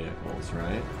on the vehicles,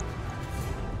 right?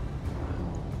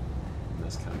 Oh,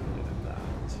 miscalculated that.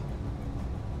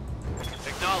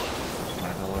 Acknowledged.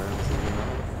 $5 isn't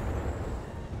enough.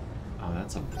 Oh,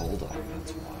 that's a bulldog,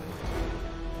 that's why.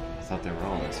 I thought they were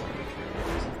all SRM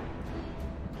carriers.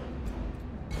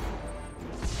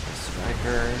 A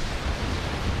striker.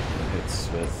 Hits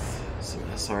with some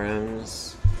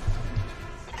SRMs.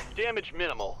 Damage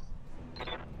minimal.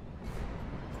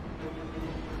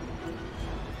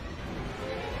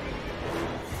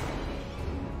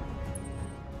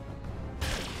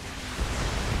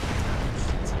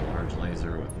 It's a large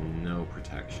laser with no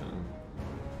protection.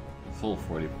 Full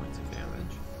 40 points of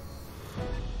damage.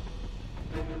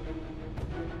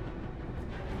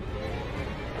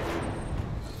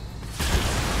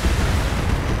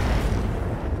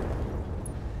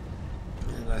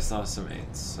 And I saw some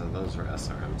 8s, so those are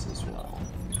SRMs as well.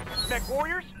 Mech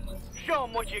warriors, show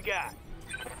them what you got.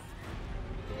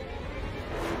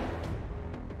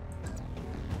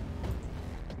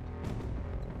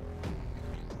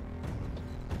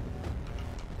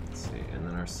 Let's see, and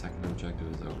then our second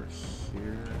objective is over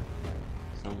here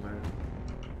somewhere.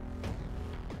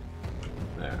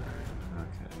 There.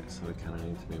 Okay, so we kind of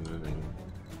need to be moving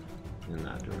in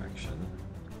that direction.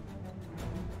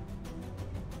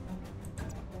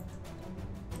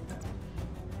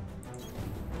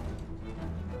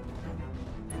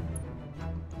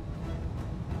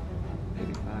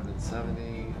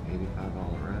 70, 85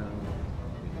 all around,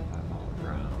 85 all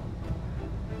around.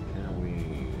 Can we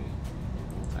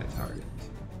multi-target?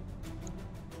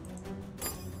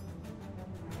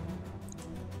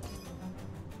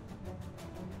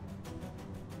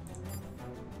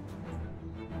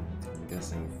 I'm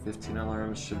guessing 15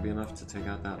 LRMs should be enough to take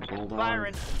out that bulldog.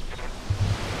 Firing.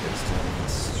 Based on the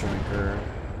striker,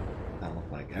 that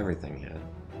looked like everything hit.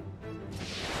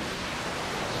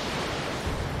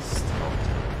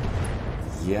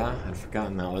 Yeah, I'd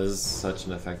forgotten that was such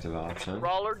an effective option.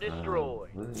 Crawler destroyed.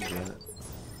 What did we get?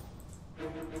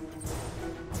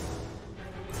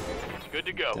 Good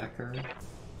to go. Decker.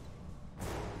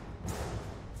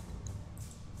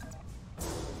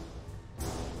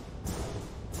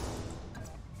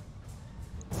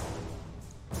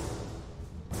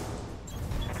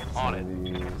 On it.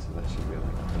 So that should be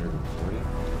like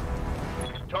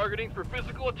 140. Targeting for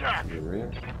physical attack. The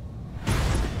rear.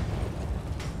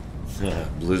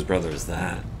 Blues Brothers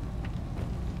that.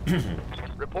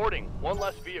 Reporting. One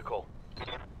less vehicle.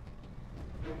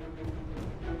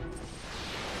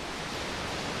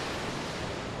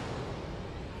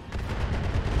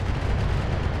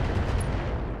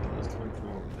 Those coming from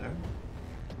over there?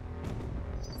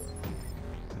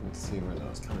 Couldn't see where that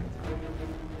was coming from.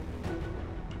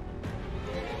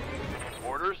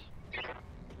 Orders.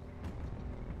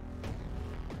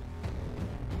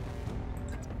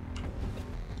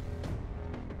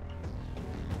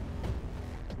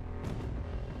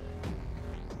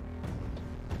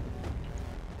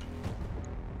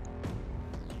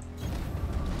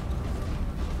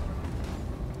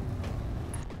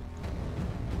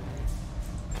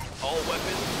 All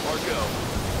weapons are go.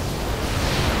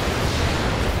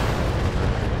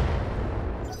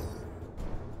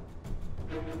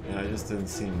 Yeah, I just didn't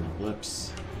see any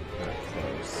blips that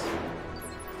close.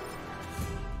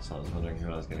 So I was wondering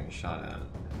who I was getting shot at.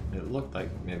 It looked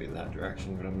like maybe that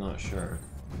direction, but I'm not sure.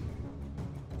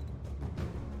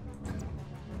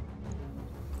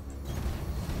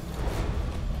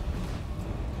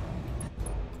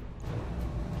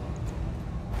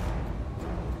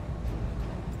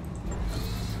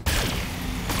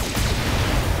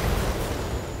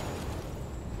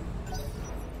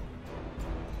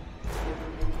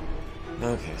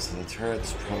 Okay, so the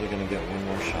turret's probably gonna get one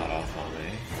more shot off on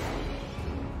me.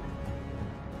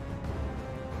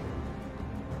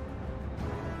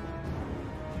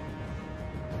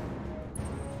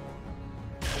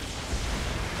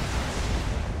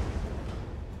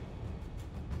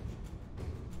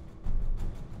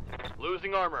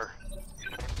 Losing armor.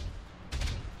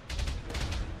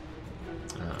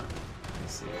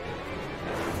 Let's see.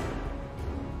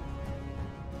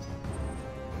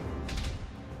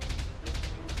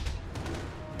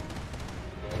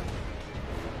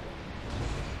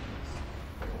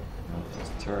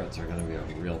 Turrets are going to be a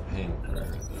real pain for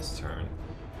this turn.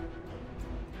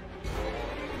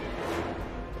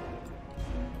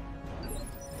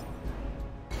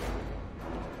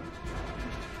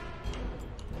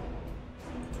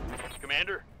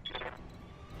 Commander.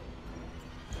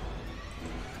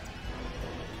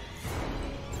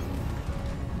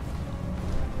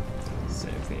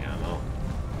 Save the ammo.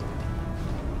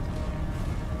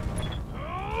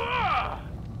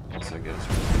 Also gets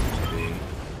rid of the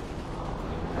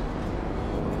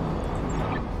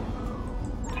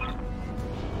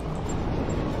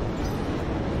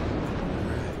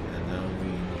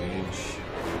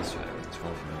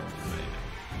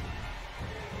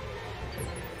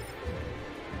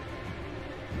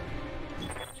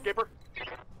Skipper.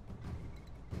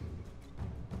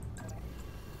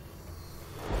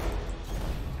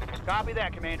 Copy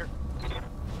that, Commander.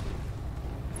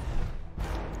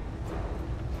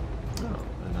 Oh,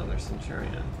 another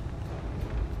Centurion.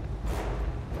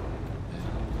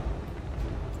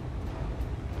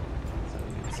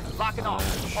 Locking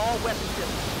off. All weapon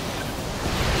systems.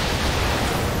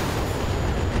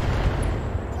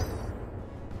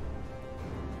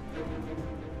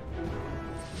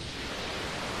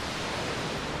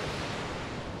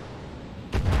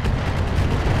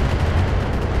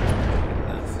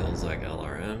 That feels like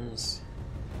LRMs.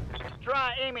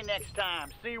 Try aiming next time.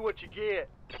 See what you get.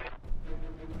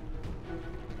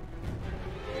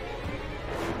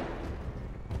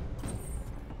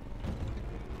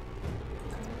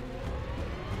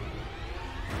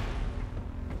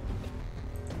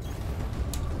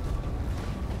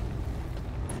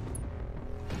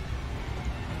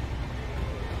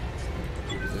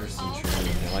 There's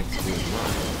Centurion. They like to do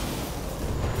run.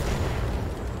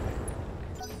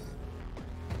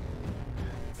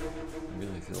 It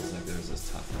really feels like there's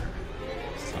this tougher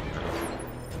somehow.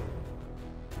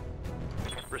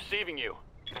 Receiving you.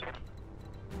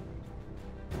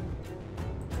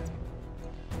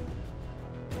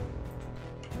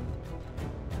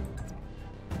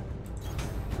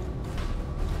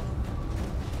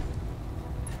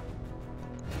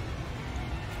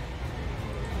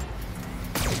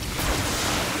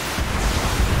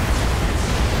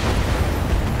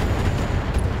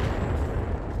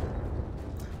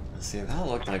 See, that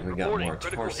looked like we got Reporting more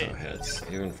critical torso hit. hits,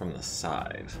 even from the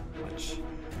side, which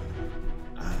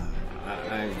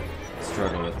I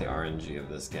struggle with the RNG of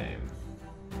this game.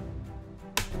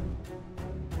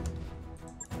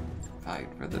 Fight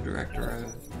for the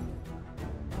directorate.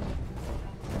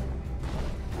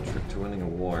 Trick to winning a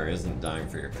war isn't dying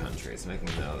for your country, it's making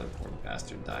the other poor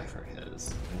bastard die for his.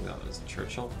 I think that was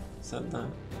Churchill said that.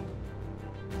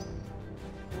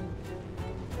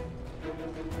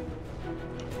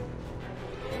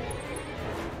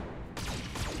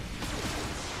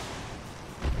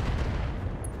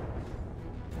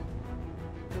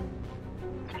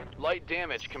 Light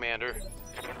damage, Commander.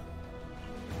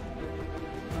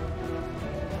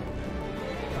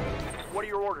 What are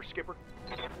your orders, Skipper?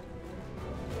 A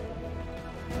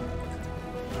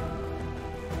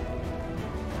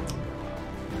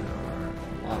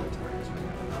lot of targets right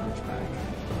now. Hunchback.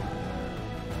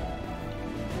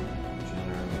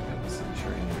 General, we've got the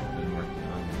Centurion we've been working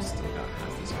on. We've still got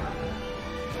half his armor.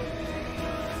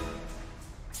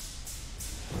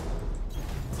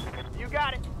 You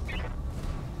got it.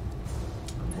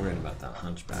 I'm worried about that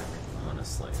Hunchback,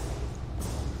 honestly.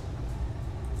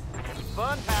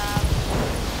 Fun time.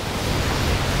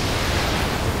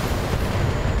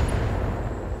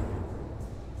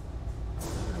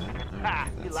 Ha,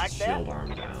 you That's like that? shield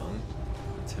arm down.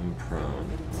 It's him prone.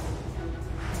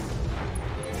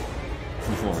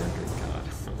 More good god.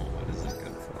 What is it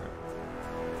good for?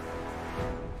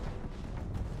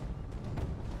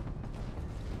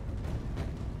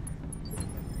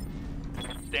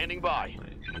 Standing by.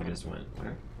 Wait, he just went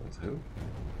where? With who?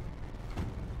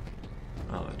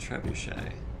 Oh, a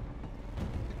trebuchet.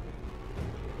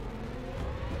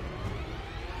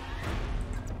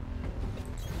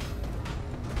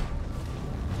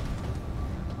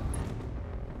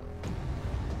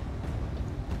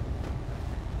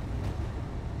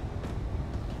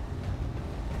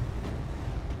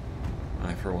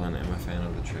 I, for one, am a fan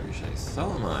of the trebuchet. So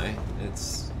am I.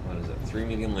 It's, what is it, 3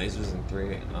 medium lasers and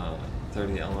 30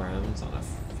 LRMs on a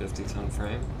 50-ton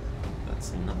frame?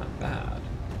 That's not bad.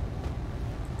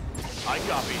 I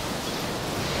copy.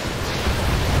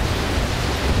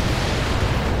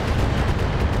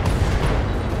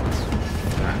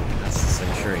 Alright, that's the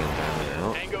Centurion down and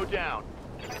out. Tango down.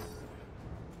 Here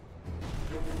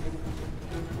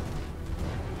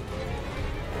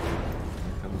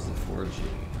comes the 4G.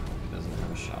 He doesn't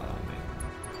have a shot on me.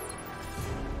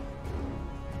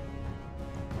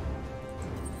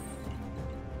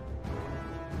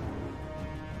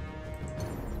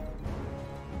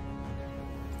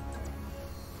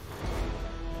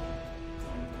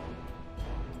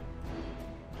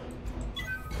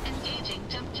 Engaging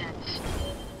jump jets.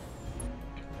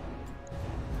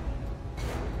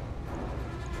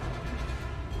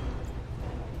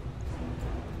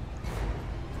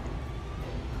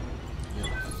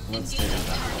 Let's take out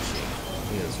that bullshit.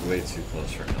 He is way too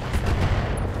close right now.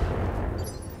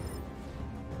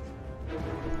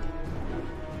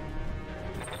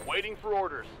 Waiting for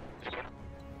orders.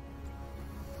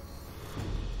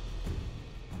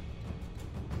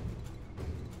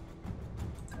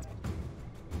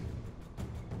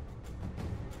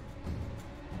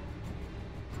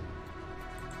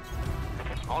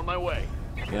 On my way.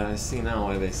 Yeah, I see now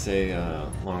why they say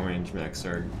long-range mechs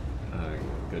are a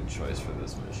good choice for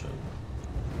this mission.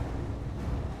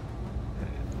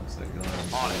 Okay, it looks like you'll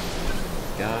have On it.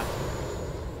 got.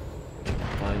 Which I'm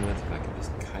fine with if I can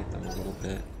just kite them a little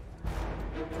bit.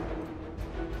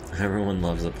 Everyone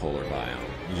loves a polar biome.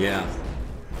 Yeah.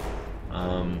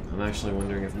 I'm actually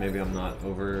wondering if maybe I'm not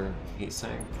over heat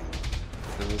sank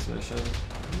for this mission,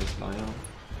 in this biome.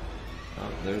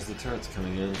 There's the turrets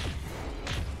coming in.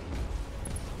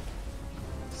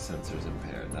 Sensors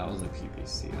impaired. That was a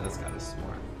PPC. That's got us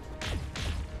smart.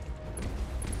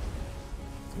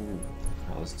 Ooh,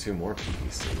 that was 2 more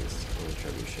PPCs on the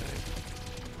trebuchet.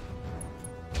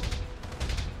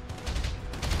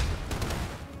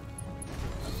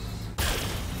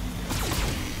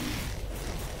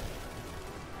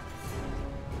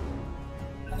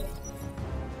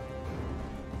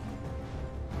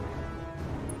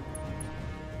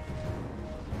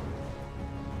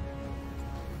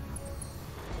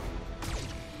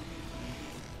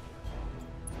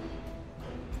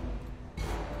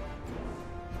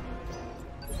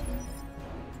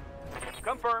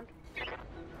 Confirmed.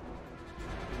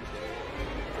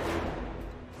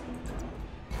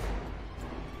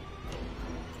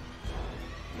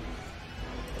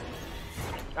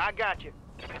 I got you.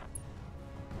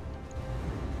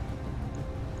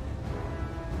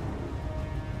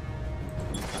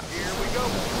 Here we go.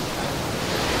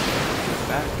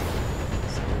 Back.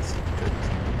 Sounds good.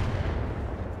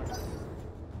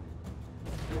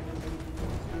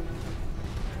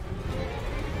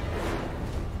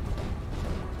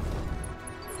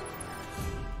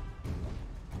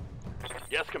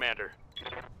 Commander.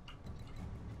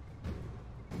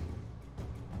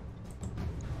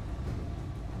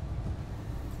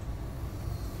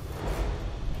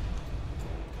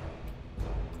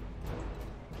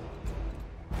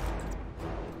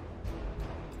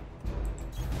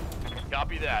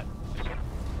 Copy that.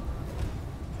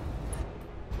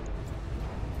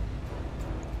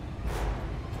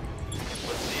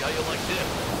 Let's see how you like this.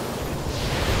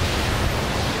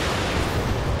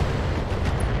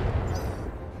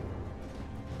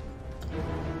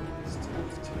 It's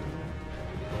tough too.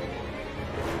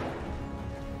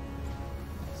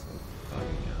 So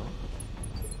bugging out.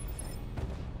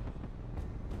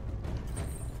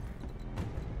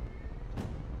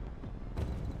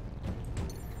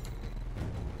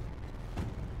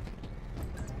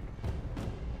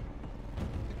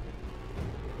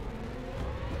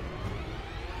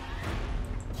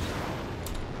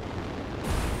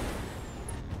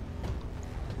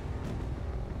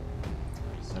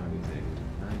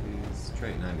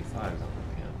 Straight 95s on the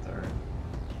Panther,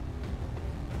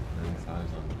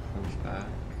 95s on the Hunchback,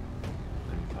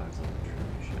 95s on the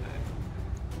Trebuchet.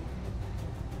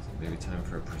 So maybe time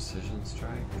for a precision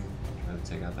strike? Try to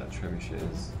take out that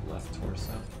Trebuchet's left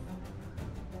torso?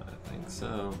 I think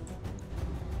so.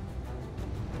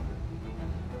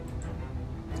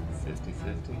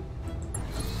 50-50.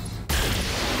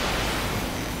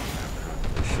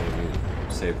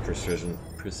 Save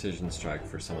precision strike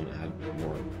for someone that had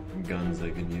more guns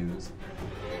they could use.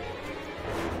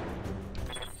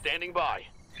 Standing by.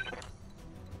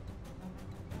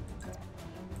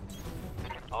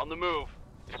 On the move.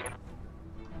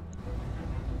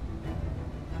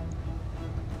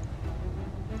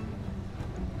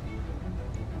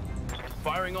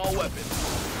 Firing all weapons.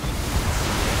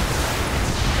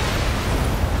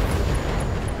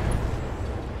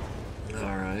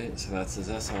 Alright, so that's his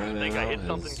SRM Think I hit ammo,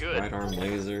 something his good. right arm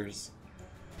lasers.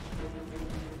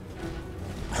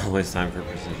 Always time for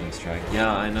precision strike.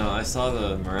 Yeah, I know, I saw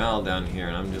the morale down here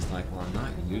and I'm just like, well, I'm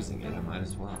not using it, I might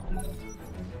as well. Actually,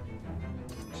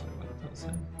 what did that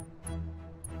say?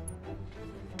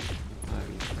 5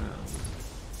 each round.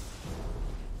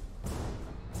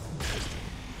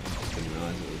 I didn't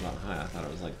realize it was that high, I thought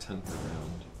it was like 10 per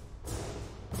round.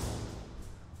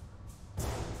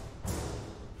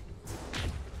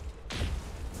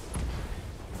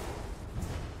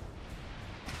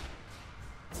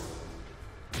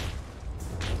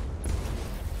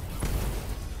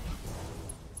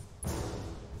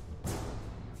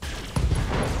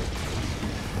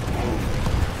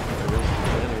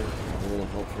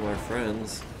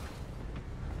 Friends.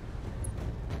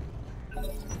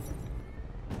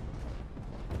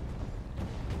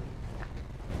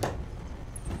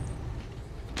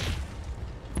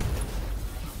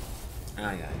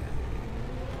 Ah, yeah.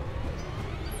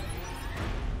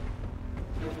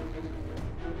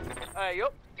 Hey,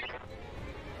 yup.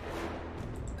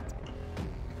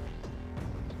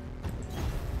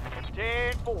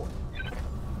 Ten 4.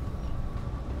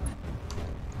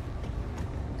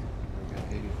 We got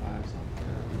 85s on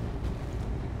there.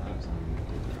 85s on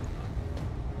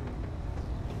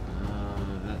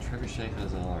that Trebuchet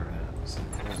has LRMs.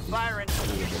 Firing.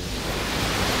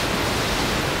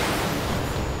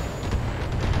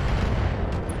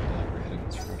 We're hitting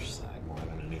its rush side more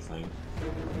than anything.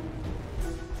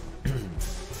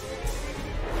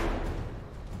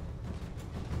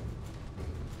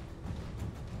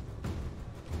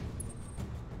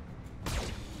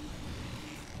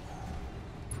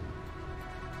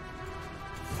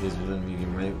 He's within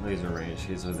medium laser range.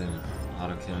 He's within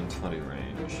autocannon 20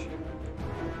 range.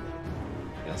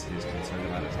 I guess he's concerned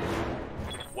about his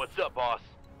life. What's up, boss?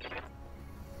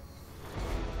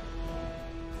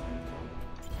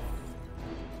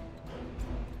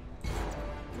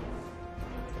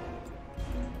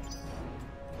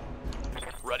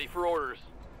 Ready for orders.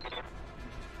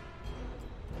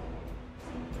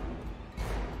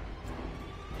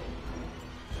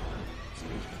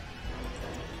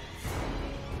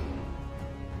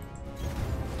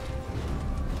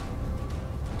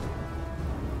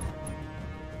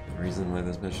 The reason why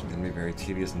this mission can be very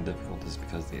tedious and difficult is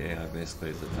because the AI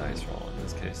basically is a dice roll. In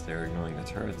this case, they're ignoring the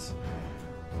turrets.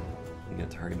 You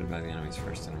get targeted by the enemies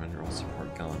first and render all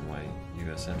support going away.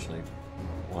 You essentially,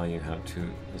 while you have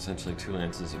essentially two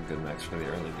lances of good mechs for the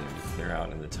early game to clear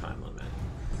out in the time limit.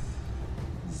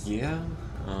 Yeah,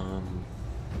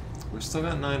 we've still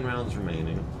got 9 rounds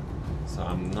remaining, so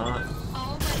I'm not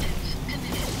All weapons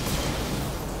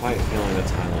committed. quite feeling the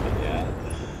time limit yet.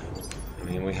 I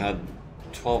mean, we had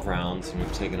 12 rounds and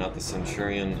we've taken out the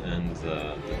Centurion and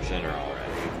the General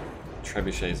already.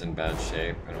 Trebuchet's in bad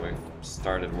shape and we've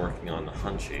started working on the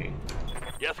Hunchy.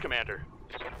 Yes, Commander.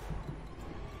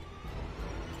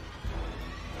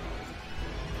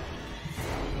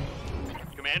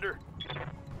 Commander?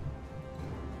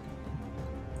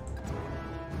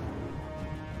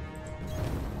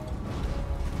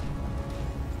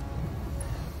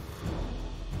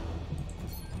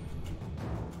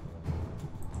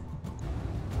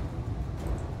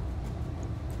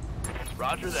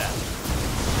 Roger that.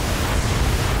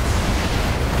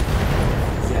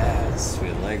 Yes,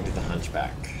 we legged the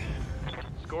hunchback.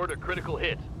 Scored a critical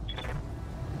hit.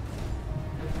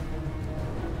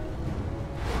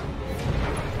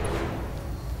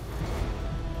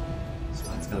 So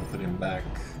that's gonna put him back,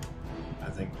 I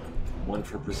think, 1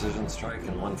 for precision strike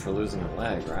and 1 for losing a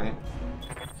leg, right?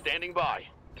 Standing by.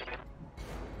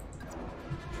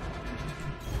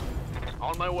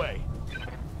 On my way.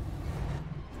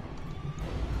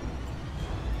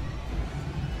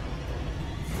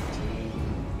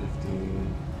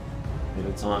 15. And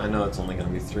it's on, I know it's only gonna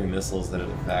be 3 missiles that it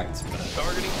affects, but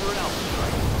Targeting for an alpha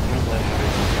strike. I'm gonna let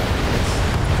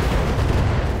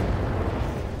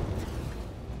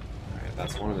Alright,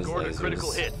 that's one of his Scored a lasers.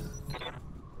 critical hit.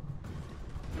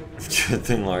 Good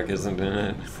thing Lark isn't in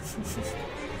it.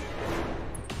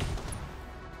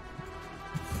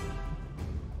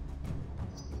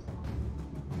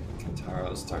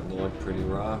 Kintaro's starting to look pretty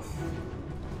rough.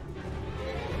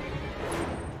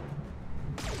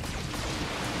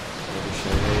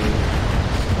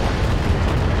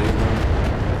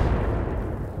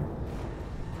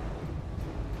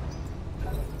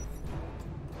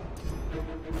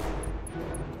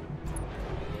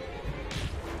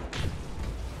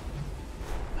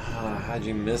 How'd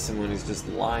you miss him when he's just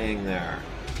lying there?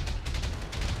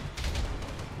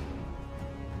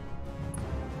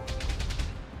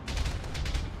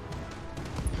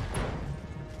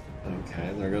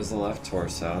 Okay, there goes the left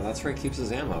torso. That's where he keeps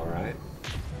his ammo, right?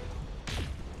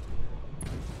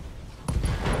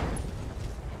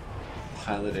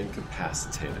 Pilot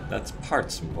incapacitated. That's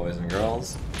parts, boys and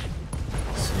girls.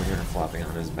 Swinger flopping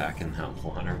on his back in hot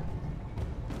water.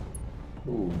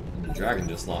 Ooh, and the dragon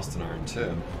just lost an arm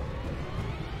too.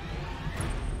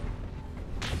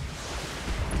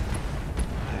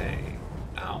 Hey,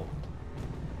 ow.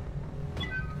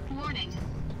 Warning.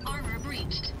 Armor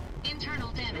breached.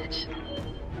 Internal damage.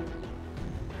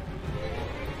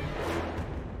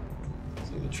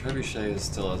 So the trebuchet is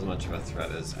still as much of a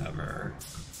threat as ever.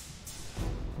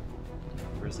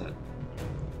 Where's that?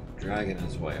 Dragon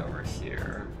is way over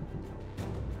here.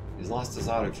 He's lost his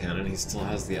autocannon, he still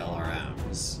has the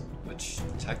LRMs, which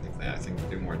technically I think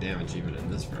do more damage even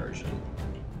in this version.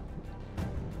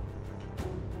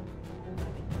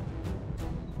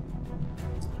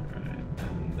 Alright,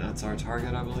 and that's our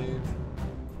target, I believe.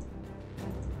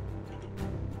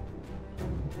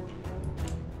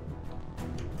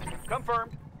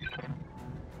 Confirmed.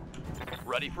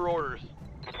 Ready for orders.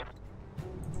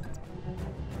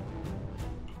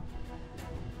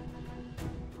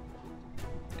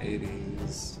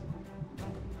 '80s,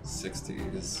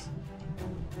 '60s,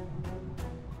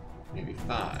 maybe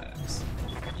 5s.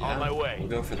 Yeah, On my way. We'll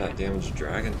go for that damaged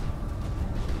dragon.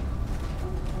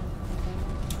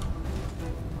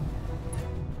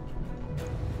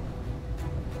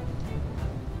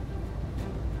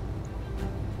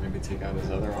 Maybe take out his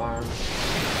other arm.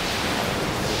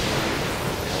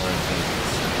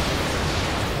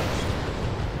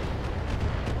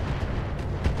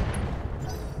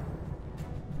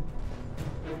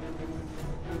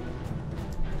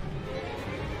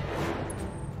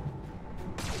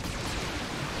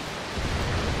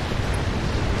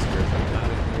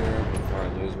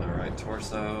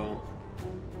 Torso.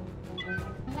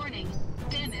 Warning.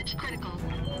 Damage critical.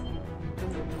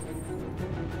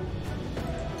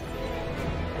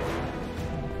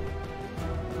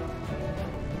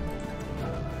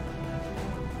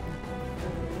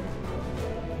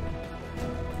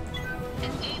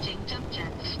 Engaging jump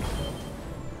jets.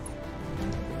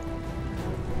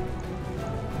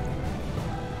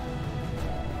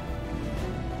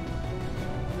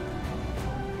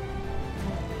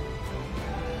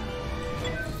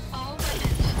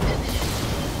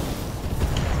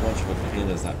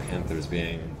 As that Panther's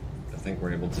being, I think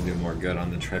we're able to do more good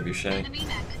on the trebuchet. Enemy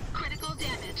mech. Critical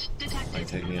damage detected. By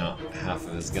taking out half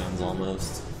of his guns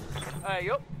almost. Hey,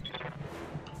 yup.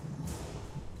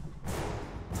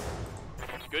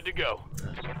 Good to go.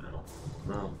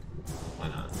 No, why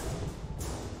not?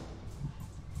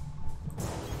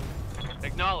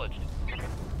 Acknowledged.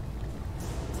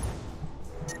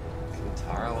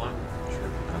 Kintaro on? Sure.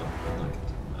 No,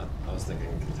 not, I was thinking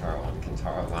Kintaro on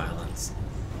Kintaro violence.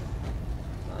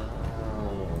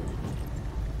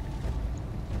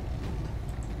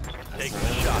 Take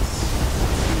the pass.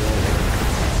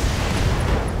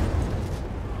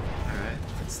 Alright,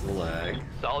 that's the leg.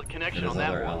 Solid And connection his on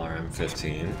that other one.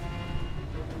 LRM-15.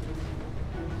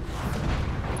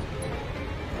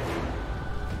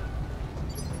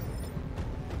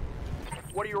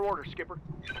 What are your orders, Skipper?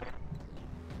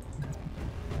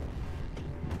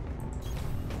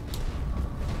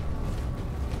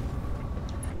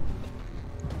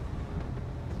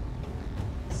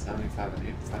 $75 and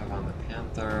 $85 on the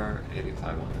Panther,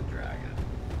 $85 on the Dragon.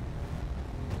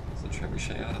 Is the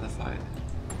Trebuchet out of the fight?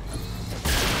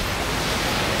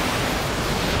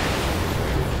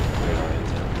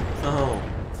 Oh,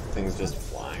 things just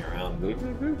flying around. Boop,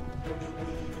 boop, boop.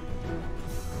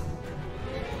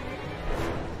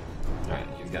 Alright,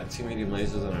 you've got 2 medium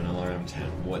lasers and an LRM-10.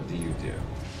 What do you do?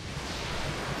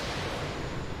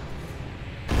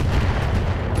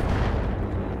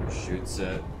 Shoots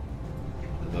it.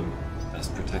 The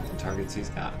best protected targets he's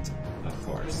got, of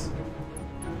course.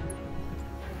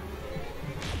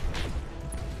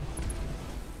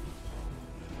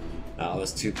 That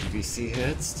was 2 PVC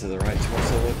hits to the right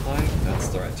torso look like. That's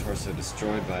the right torso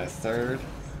destroyed by a third.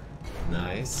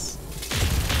 Nice.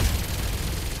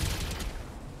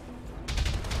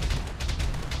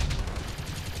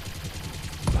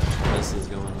 Bunch of missiles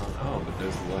going on. Oh, but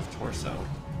there's the left torso.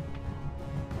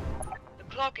 The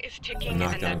clock is A ticking and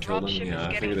knockdown that killed dropship him? Yeah, is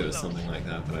I getting figured it was close. something like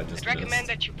that, but I just I'd recommend missed.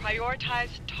 that you prioritize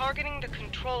targeting the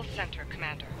control center,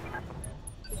 Commander.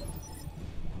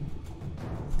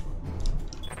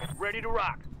 Ready to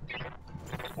rock.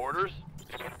 Orders?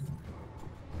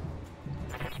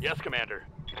 Yes, Commander.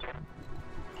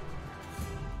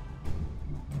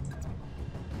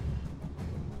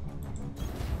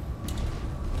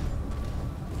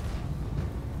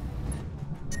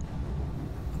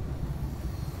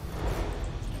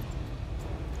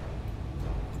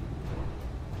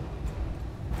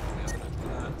 Yeah, but I put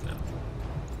that down.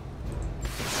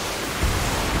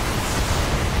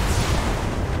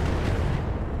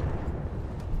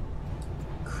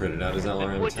 Critted out his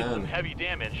Inflicted some LRM-10 heavy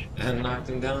damage. and knocked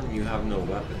him down. You have no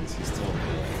weapons. He's still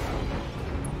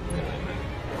really,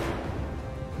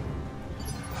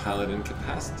 pilot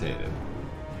incapacitated.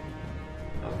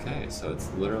 Okay, so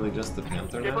it's literally just the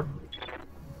Panther now? Skipper?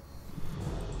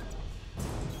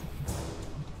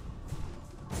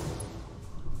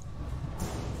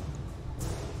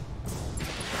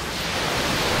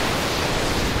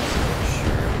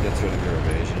 Sure, gets rid of your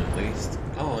evasion at least.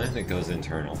 Oh, and it goes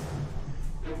internal.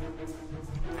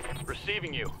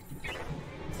 Receiving you.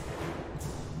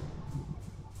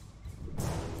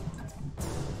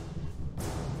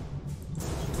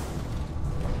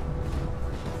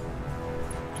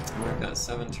 And we've got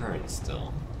 7 turns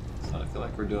still. So I feel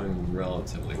like we're doing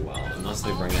relatively well, unless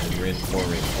they bring in more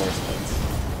reinforcements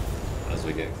as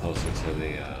we get closer to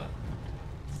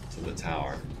the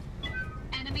tower.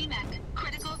 Enemy mech.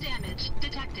 Critical damage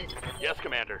detected. Yes,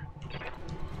 Commander.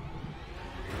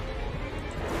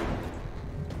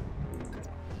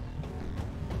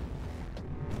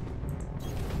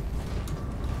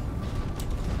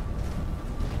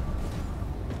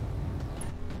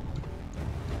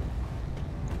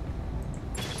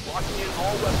 Locking in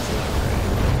all weapons.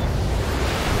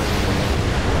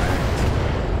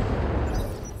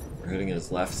 We're hitting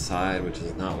his left side, which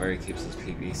is not where he keeps his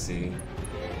PVC.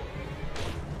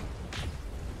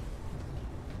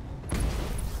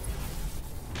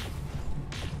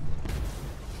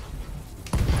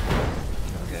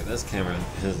 Okay, this camera,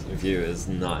 his view is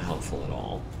not helpful at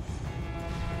all.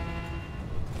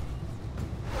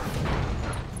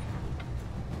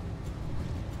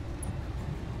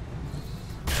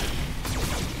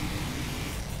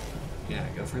 Yeah,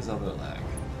 go for his other leg.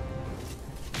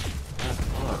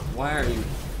 Left arm. Why are you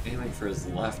aiming for his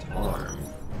left arm?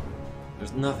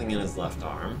 There's nothing in his left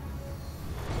arm.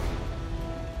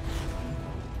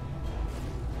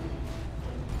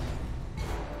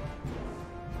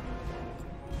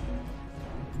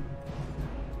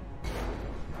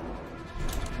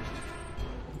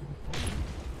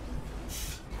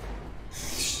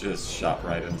 Just shot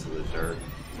right into the dirt.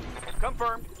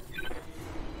 Confirmed.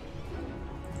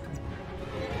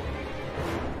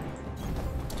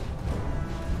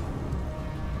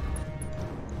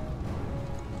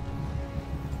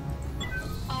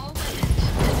 All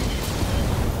weapons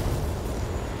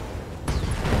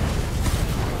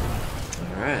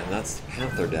Alright, that's the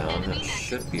Panther down. That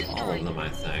should be all of them, I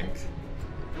think.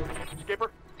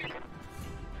 Skipper? Okay.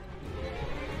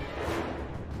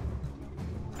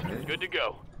 Good to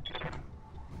go.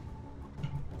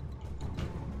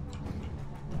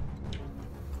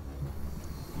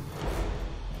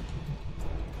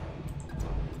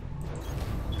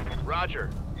 Roger.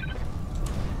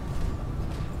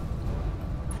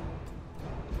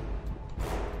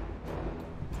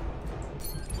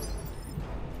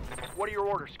 to your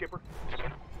orders, Skipper.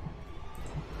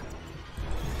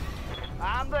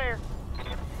 I'm there.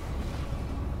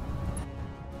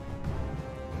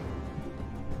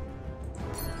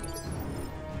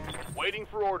 Waiting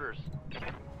for orders.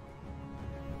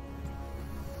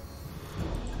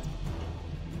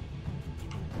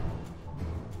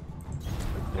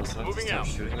 Close enough to Moving start out.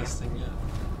 shooting this thing yet?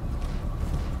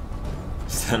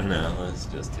 Just an Atlas,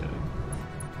 just kidding.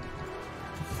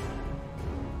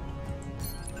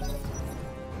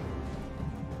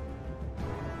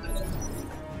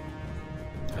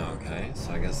 Okay,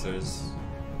 so I guess there's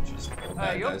just more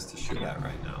bad yup. guys to shoot at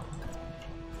right now.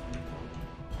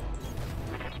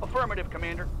 Affirmative,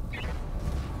 Commander.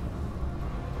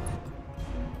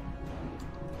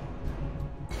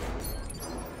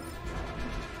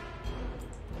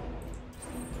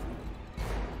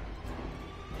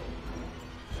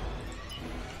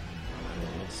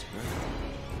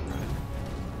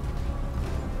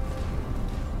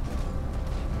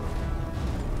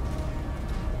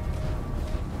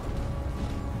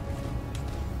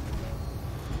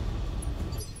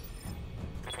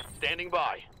 Standing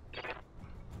by. How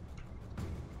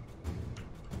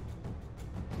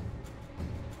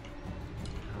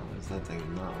is that thing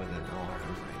not within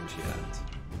LRM range yet?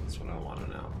 That's what I want to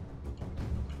know.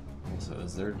 Also,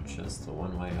 is there just the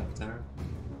one way up there?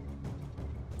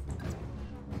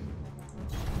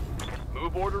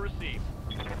 Move order received.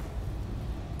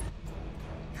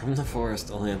 From the forest,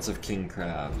 a lance of king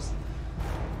crabs.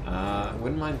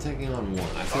 Wouldn't mind taking on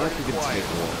one. I feel like we could take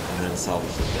one and then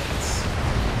salvage the bits.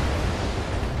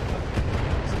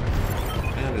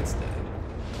 And it's dead.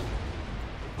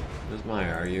 Ms.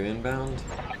 Meyer, are you inbound?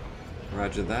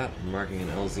 Roger that. I'm marking an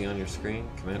LZ on your screen.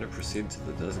 Commander, proceed to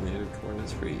the designated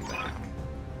coordinates for evac.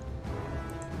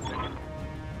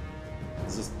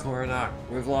 This is Coronac.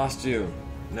 We've lost you.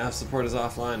 Nav support is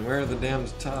offline. Where are the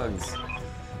damned tugs?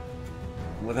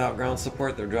 Without ground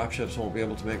support, their dropships won't be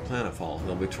able to make planetfall.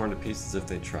 They'll be torn to pieces if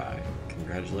they try.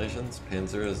 Congratulations,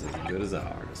 Panzyr is as good as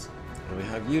ours. And we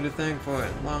have you to thank for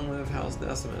it. Long live House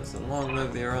Decimus, and long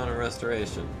live the Arana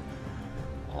Restoration.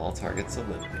 All targets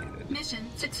eliminated. Mission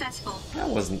successful. That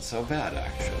wasn't so bad,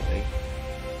 actually.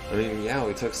 I mean, yeah,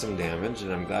 we took some damage,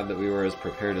 and I'm glad that we were as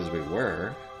prepared as we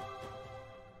were.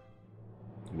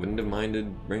 Wouldn't have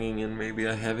minded bringing in maybe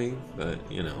a heavy, but,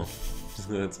 you know,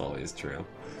 that's always true.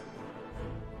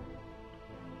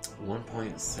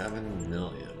 1.7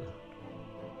 million.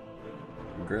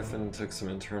 Griffin took some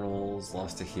internals,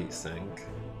 lost a heat sink.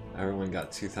 Everyone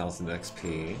got 2,000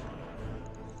 XP.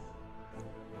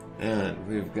 And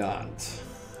we've got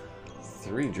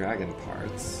 3 dragon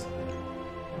parts.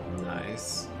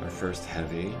 Nice. Our first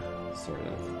heavy, sort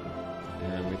of.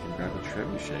 And we can grab a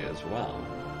trebuchet as well.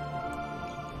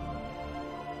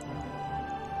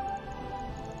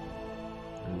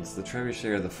 And it's the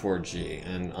trebuchet or the 4G.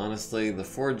 And honestly, the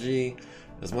 4G,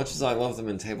 as much as I love them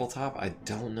in tabletop, I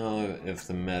don't know if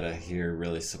the meta here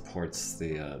really supports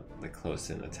the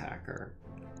close-in attacker.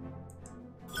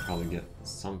 Probably get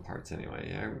some parts anyway.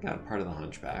 Yeah, we got part of the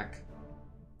Hunchback.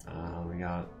 We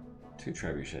got 2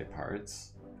 trebuchet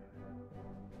parts.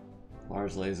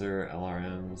 Large laser,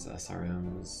 LRMs,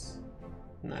 SRMs.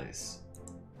 Nice.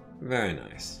 Very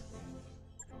nice.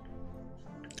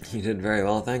 You did very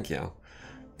well, thank you.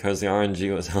 Because the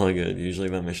RNG was hella good. Usually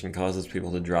that mission causes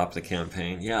people to drop the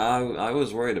campaign. Yeah, I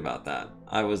was worried about that.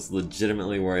 I was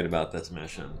legitimately worried about this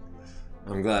mission.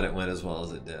 I'm glad it went as well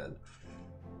as it did.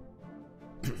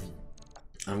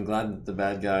 I'm glad that the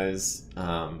bad guys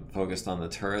focused on the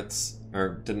turrets,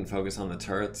 or didn't focus on the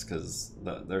turrets, because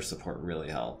their support really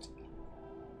helped.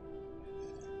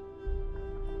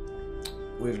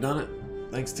 We've done it.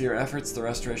 Thanks to your efforts, the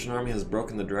Restoration Army has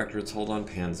broken the Directorate's hold on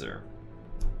Panzyr.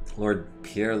 Lord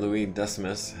Pierre-Louis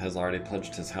Decimus has already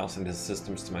pledged his house and his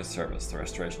systems to my service. The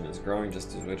Restoration is growing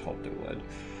just as we'd hoped it would.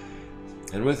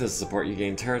 And with his support, you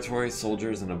gain territory,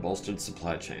 soldiers, and a bolstered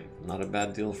supply chain. Not a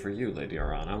bad deal for you, Lady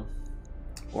Arano.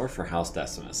 Or for House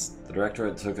Decimus. The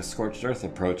Directorate took a scorched earth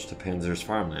approach to Panzyr's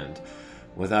farmland.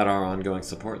 Without our ongoing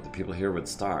support, the people here would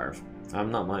starve.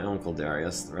 I'm not my uncle,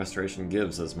 Darius. The Restoration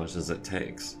gives as much as it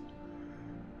takes.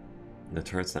 The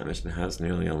turrets that mission has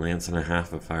nearly a lance and a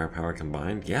half of firepower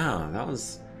combined. Yeah, that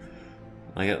was...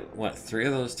 like, what, 3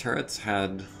 of those turrets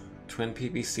had twin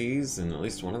PPCs, and at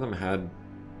least one of them had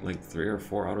like 3 or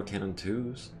 4 autocannon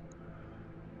 2s.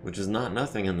 Which is not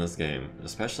nothing in this game,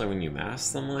 especially when you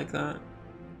mass them like that.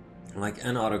 Like,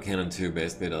 an autocannon 2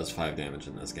 basically does 5 damage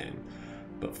in this game.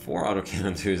 But 4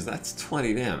 autocannon 2s, that's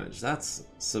 20 damage. That's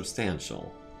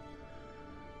substantial.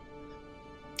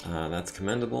 That's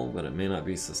commendable, but it may not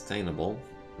be sustainable.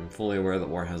 I'm fully aware that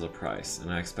war has a price,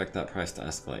 and I expect that price to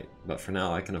escalate, but for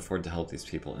now I can afford to help these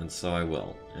people, and so I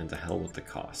will, and to hell with the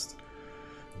cost.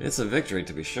 It's a victory,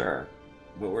 to be sure,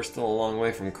 but we're still a long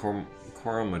way from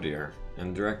Coromodir,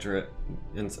 and Director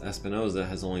Espinoza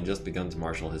has only just begun to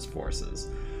marshal his forces.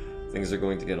 Things are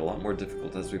going to get a lot more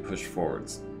difficult as we push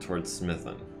forwards towards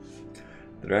Smithen.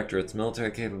 The Directorate's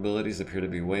military capabilities appear to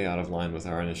be way out of line with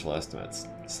our initial estimates.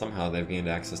 Somehow they've gained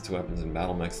access to weapons and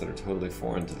battle mechs that are totally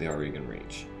foreign to the Aurigan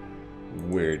Reach.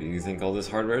 Where do you think all this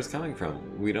hardware is coming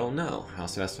from? We don't know.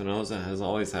 House Espinoza has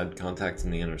always had contacts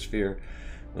in the Inner Sphere.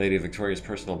 Lady Victoria's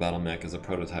personal battle mech is a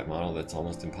prototype model that's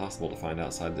almost impossible to find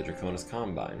outside the Draconis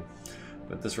Combine.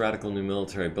 But this radical new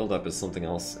military buildup is something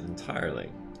else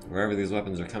entirely. Wherever these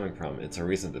weapons are coming from, it's a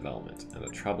recent development, and a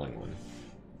troubling one.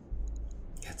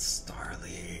 It's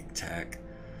Starleague tech.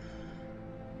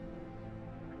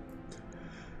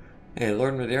 Hey,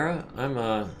 Lord Madeira,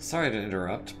 I'm sorry to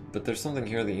interrupt, but there's something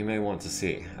here that you may want to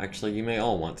see. Actually, you may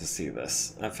all want to see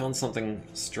this. I found something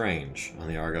strange on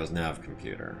the Argo's nav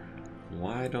computer.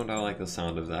 Why don't I like the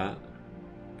sound of that?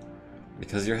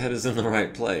 Because your head is in the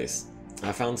right place.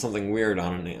 I found something weird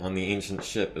on the ancient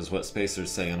ship, is what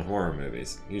spacers say in horror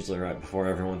movies, usually right before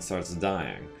everyone starts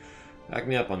dying. Back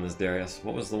me up on this, Darius.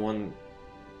 What was the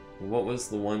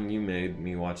one you made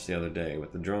me watch the other day,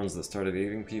 with the drones that started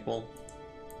eating people?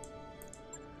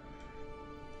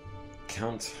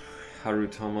 Count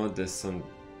Harutomo de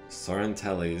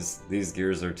Sorrentelli's These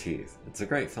Gears Are Teeth. It's a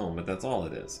great film, but that's all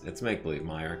it is. It's make-believe,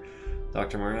 Meyer.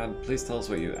 Dr. Murad, please tell us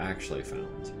what you actually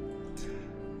found.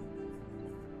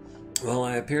 Well,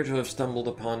 I appear to have stumbled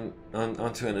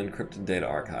onto an encrypted data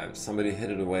archive. Somebody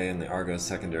hid it away in the Argo's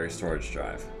secondary storage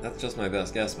drive. That's just my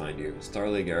best guess, mind you.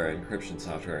 Starleague-era encryption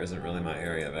software isn't really my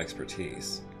area of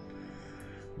expertise.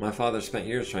 My father spent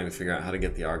years trying to figure out how to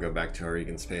get the Argo back to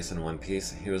Aurigan space in one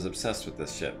piece. He was obsessed with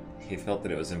this ship. He felt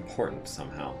that it was important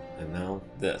somehow. And now,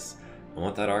 this. I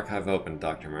want that archive open,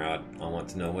 Dr. Murad. I want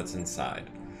to know what's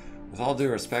inside. With all due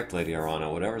respect, Lady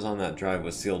Arana, whatever's on that drive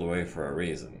was sealed away for a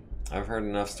reason. I've heard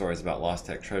enough stories about Lost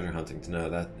Tech treasure hunting to know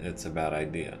that it's a bad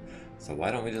idea. So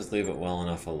why don't we just leave it well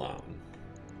enough alone?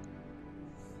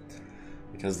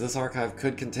 Because this archive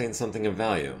could contain something of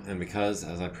value, and because,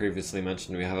 as I previously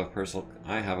mentioned, I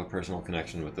have a personal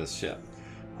connection with this ship.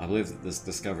 I believe that this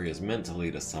discovery is meant to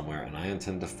lead us somewhere, and I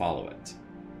intend to follow it.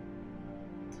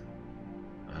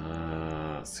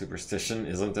 Superstition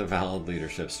isn't a valid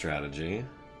leadership strategy.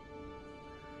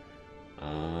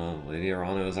 Lady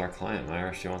Arana is our client,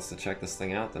 Myra. If she wants to check this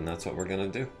thing out, then that's what we're gonna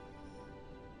do.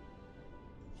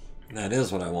 That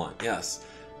is what I want, yes.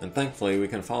 And thankfully, we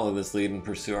can follow this lead and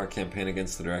pursue our campaign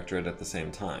against the Directorate at the same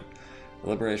time. The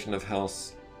liberation of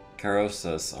House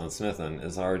Carosus on Smithen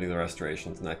is already the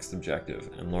Restoration's next objective,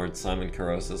 and Lord Simon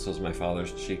Carosus was my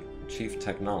father's chief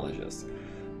technologist.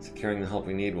 Securing the help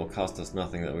we need will cost us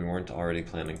nothing that we weren't already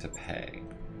planning to pay.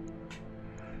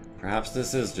 Perhaps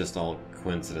this is just all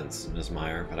coincidence, Ms.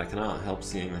 Meyer, but I cannot help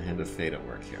seeing the hand of fate at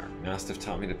work here. Mastiff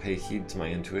taught me to pay heed to my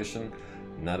intuition,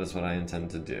 and that is what I intend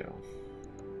to do.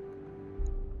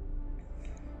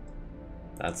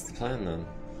 That's the plan, then.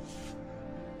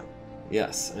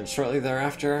 Yes, and shortly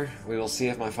thereafter, we will see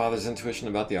if my father's intuition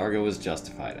about the Argo was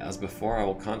justified. As before, I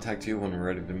will contact you when we're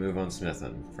ready to move on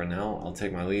Smithen. For now, I'll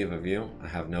take my leave of you. I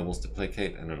have nobles to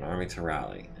placate and an army to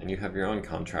rally, and you have your own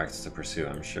contracts to pursue,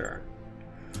 I'm sure.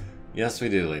 Yes, we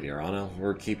do, Lady Arana.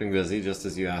 We're keeping busy, just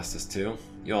as you asked us to.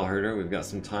 You all heard her. We've got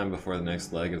some time before the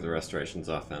next leg of the Restoration's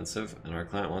offensive, and our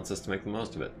client wants us to make the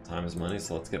most of it. Time is money,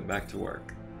 so let's get back to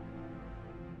work.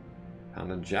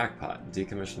 Found a jackpot.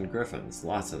 Decommissioned griffins.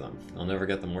 Lots of them. I'll never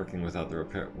get them working without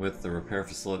the repair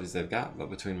facilities they've got, but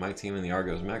between my team and the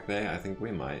Argo's mech bay, I think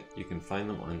we might. You can find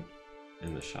them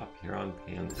in the shop here on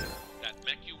Panzyr. That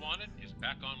mech you wanted is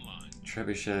back online.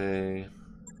 Trebuchet.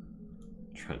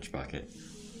 Trench bucket.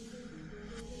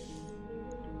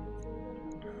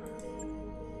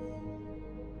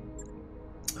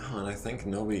 Oh, and I think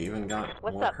nobody even got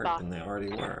What's more up, hurt boss? than they already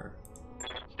were.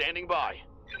 Standing by.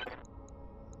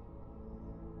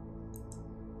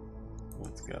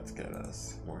 What's guts get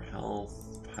us? More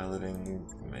health, piloting,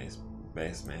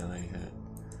 base melee hit,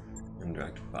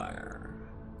 indirect fire.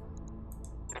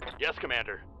 Yes,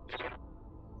 Commander.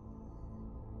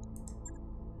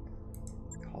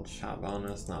 Called shot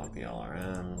bonus, not with the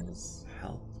LRMs.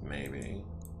 Health, maybe.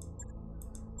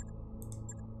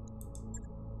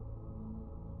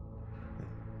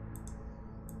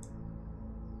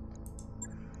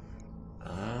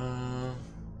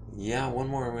 Yeah, one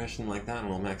more mission like that and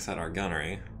we'll max out our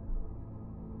gunnery.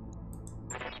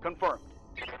 Confirmed.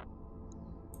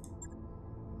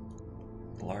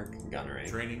 Lark gunnery,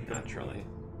 Training naturally.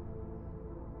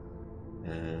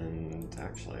 And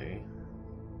actually,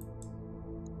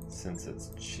 since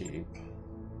it's cheap,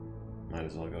 might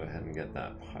as well go ahead and get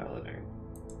that piloting.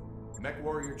 Mech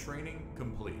warrior training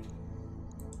complete.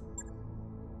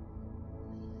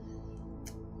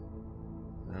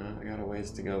 I got a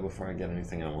ways to go before I get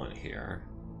anything I want here.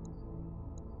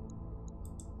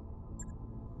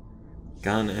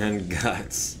 Gun and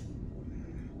guts.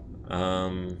 I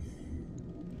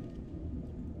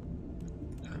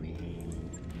mean...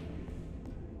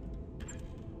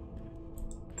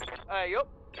 Yup.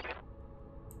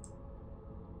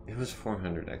 It was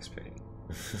 400 XP.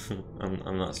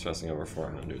 I'm not stressing over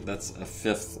 400. That's a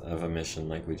fifth of a mission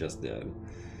like we just did.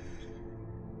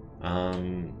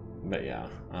 But yeah,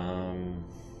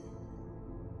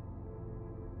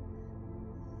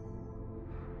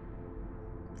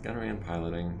 gunnery and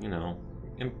piloting, you know,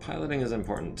 and piloting is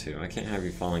important too. I can't have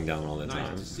you falling down all the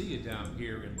time. Nice to see you down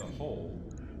here in the hole.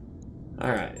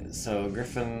 Alright, so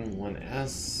Griffin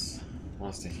 1S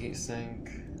lost a heat sink.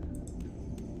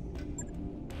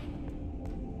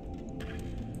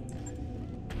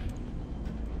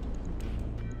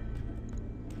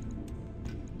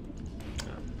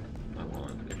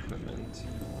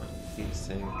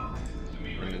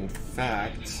 And in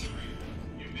fact,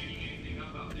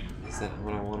 is that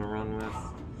what I want to run with?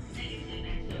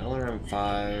 The LRM-5,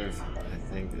 I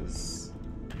think, is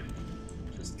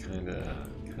just kind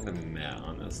of meh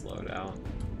on this loadout.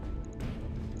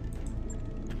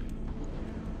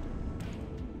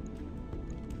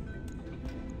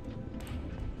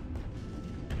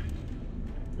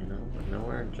 No,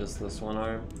 nowhere, just this one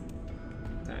arm.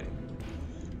 Dang.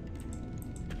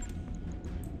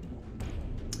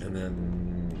 And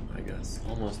then, I guess,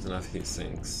 almost enough heat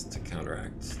sinks to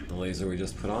counteract the laser we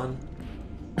just put on.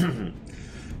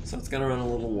 So it's gonna run a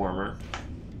little warmer.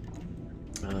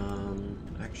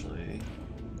 Actually,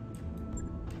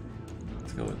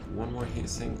 let's go with one more heat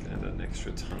sink and an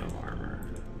extra ton of armor.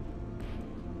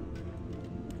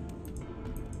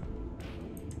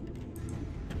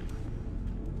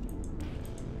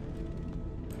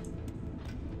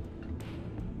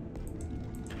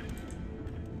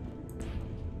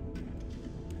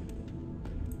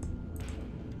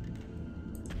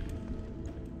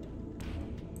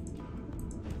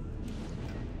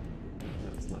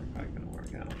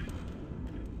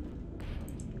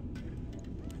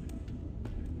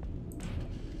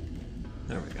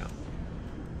 There we go.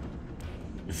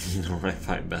 You know, my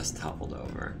fight best toppled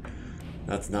over.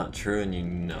 That's not true, and you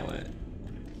know it.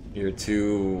 Your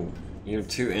two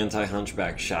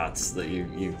anti-hunchback shots that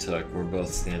you took were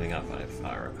both standing up, if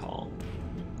I recall.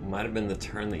 Might have been the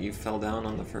turn that you fell down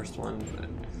on the first one,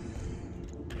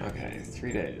 but... Okay,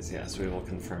 3 days. Yes, we will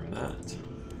confirm that.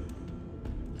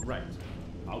 Right.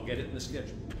 I'll get it in the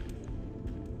schedule.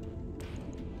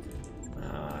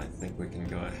 I think we can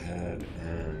go ahead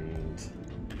and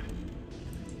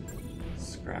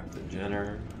scrap the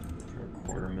Jenner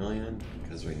for $250,000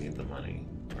 because we need the money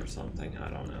or something. I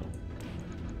don't know.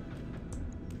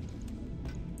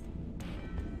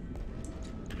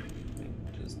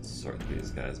 Just sort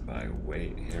these guys by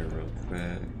weight here real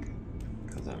quick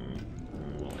because I'm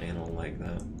a little anal like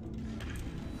that.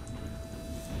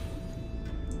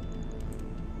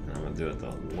 And I'm gonna do it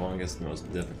the longest,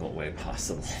 most difficult way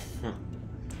possible.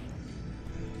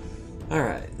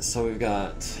 Alright, so we've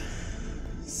got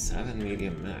 7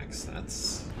 medium mechs.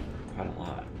 That's quite a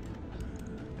lot,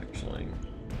 actually.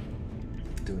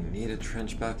 Do we need a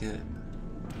trench bucket?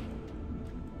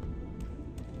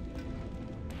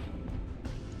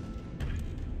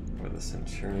 Or the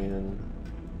Centurion?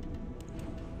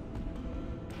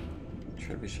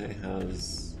 Trebuchet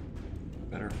has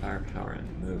better firepower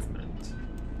and movement.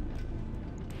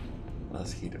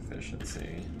 Less heat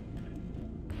efficiency.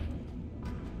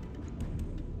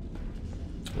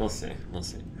 We'll see, we'll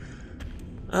see.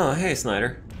 Oh, hey,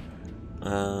 Snyder.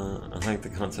 I like the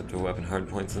concept of weapon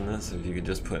hardpoints in this. If you could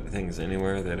just put things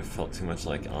anywhere, they'd have felt too much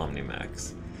like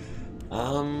Omnimax.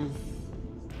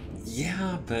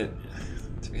 Yeah, but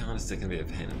to be honest, it can be a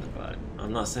pain in the butt.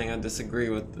 I'm not saying I disagree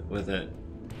with it.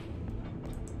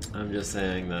 I'm just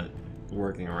saying that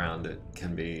working around it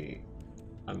can be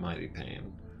a mighty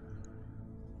pain.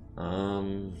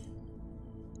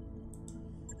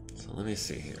 So let me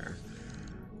see here.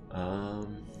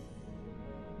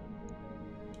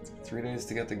 3 days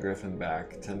to get the Griffin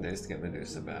back, 10 days to get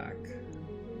Medusa back.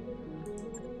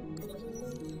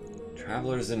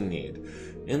 Travelers in need.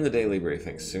 In the daily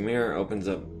briefing, Sumir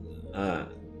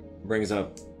brings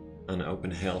up an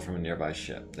open hail from a nearby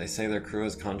ship. They say their crew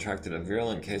has contracted a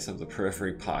virulent case of the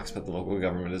periphery pox, but the local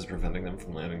government is preventing them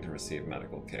from landing to receive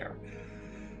medical care.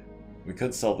 We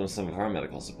could sell them some of our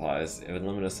medical supplies. It would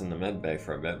limit us in the med bay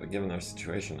for a bit, but given their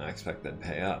situation, I expect they'd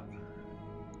pay up.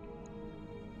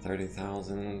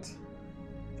 30,000.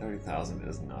 30,000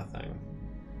 is nothing.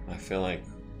 I feel like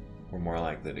we're more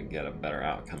likely to get a better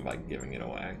outcome by giving it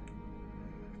away.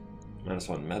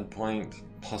 -1 med point,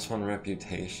 +1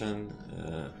 reputation.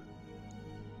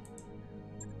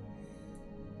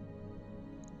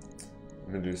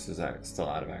 Medusa is still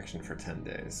out of action for 10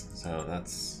 days, so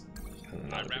that's kind of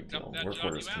not a big deal. Work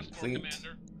order is complete.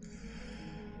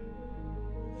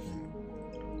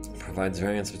 Provides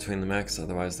variance between the mechs,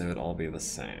 otherwise they would all be the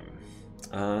same.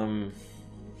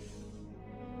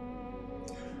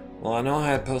 Well, I know I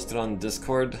had posted on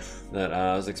Discord that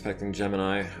I was expecting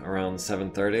Gemini around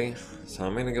 7:30, so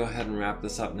I'm going to go ahead and wrap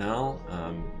this up now.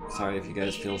 Sorry if you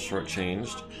guys feel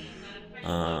shortchanged.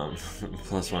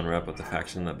 +1 rep with the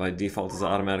faction that by default is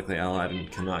automatically allied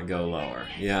and cannot go lower.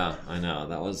 Yeah, I know,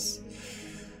 that was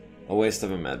a waste of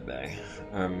a med bay,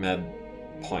 or med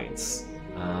points.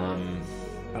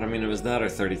 But I mean, it was that or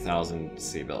 30,000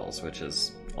 C-bills, which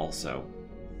is also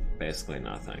basically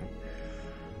nothing.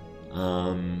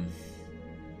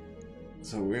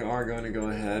 So we are going to go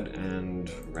ahead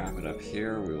and wrap it up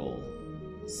here. We will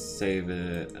save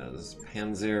it as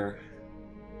Panzyr.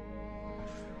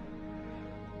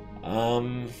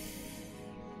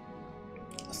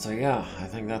 So yeah, I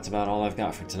think that's about all I've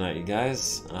got for tonight, you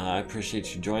guys. I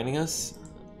appreciate you joining us.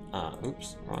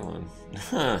 Oops, wrong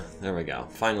one. There we go.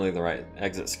 Finally the right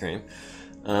exit screen.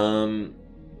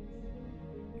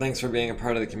 Thanks for being a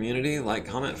part of the community. Like,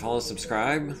 comment, follow,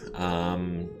 subscribe.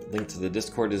 Link to the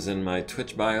Discord is in my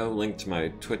Twitch bio. Link to my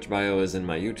Twitch bio is in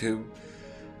my YouTube.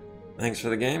 Thanks for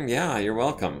the game. Yeah, you're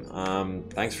welcome.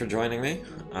 Thanks for joining me.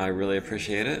 I really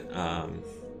appreciate it.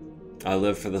 I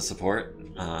live for the support.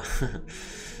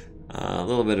 A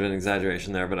little bit of an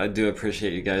exaggeration there, but I do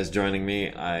appreciate you guys joining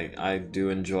me. I do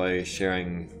enjoy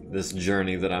sharing this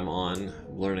journey that I'm on,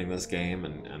 learning this game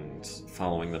and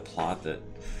following the plot that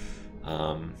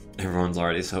everyone's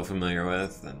already so familiar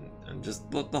with, and just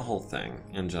the whole thing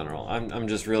in general. I'm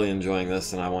just really enjoying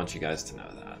this, and I want you guys to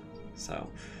know that. So,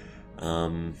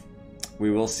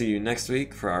 we will see you next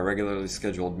week for our regularly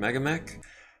scheduled Mega Mech.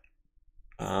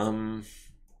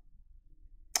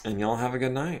 And y'all have a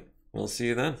good night. We'll see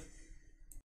you then.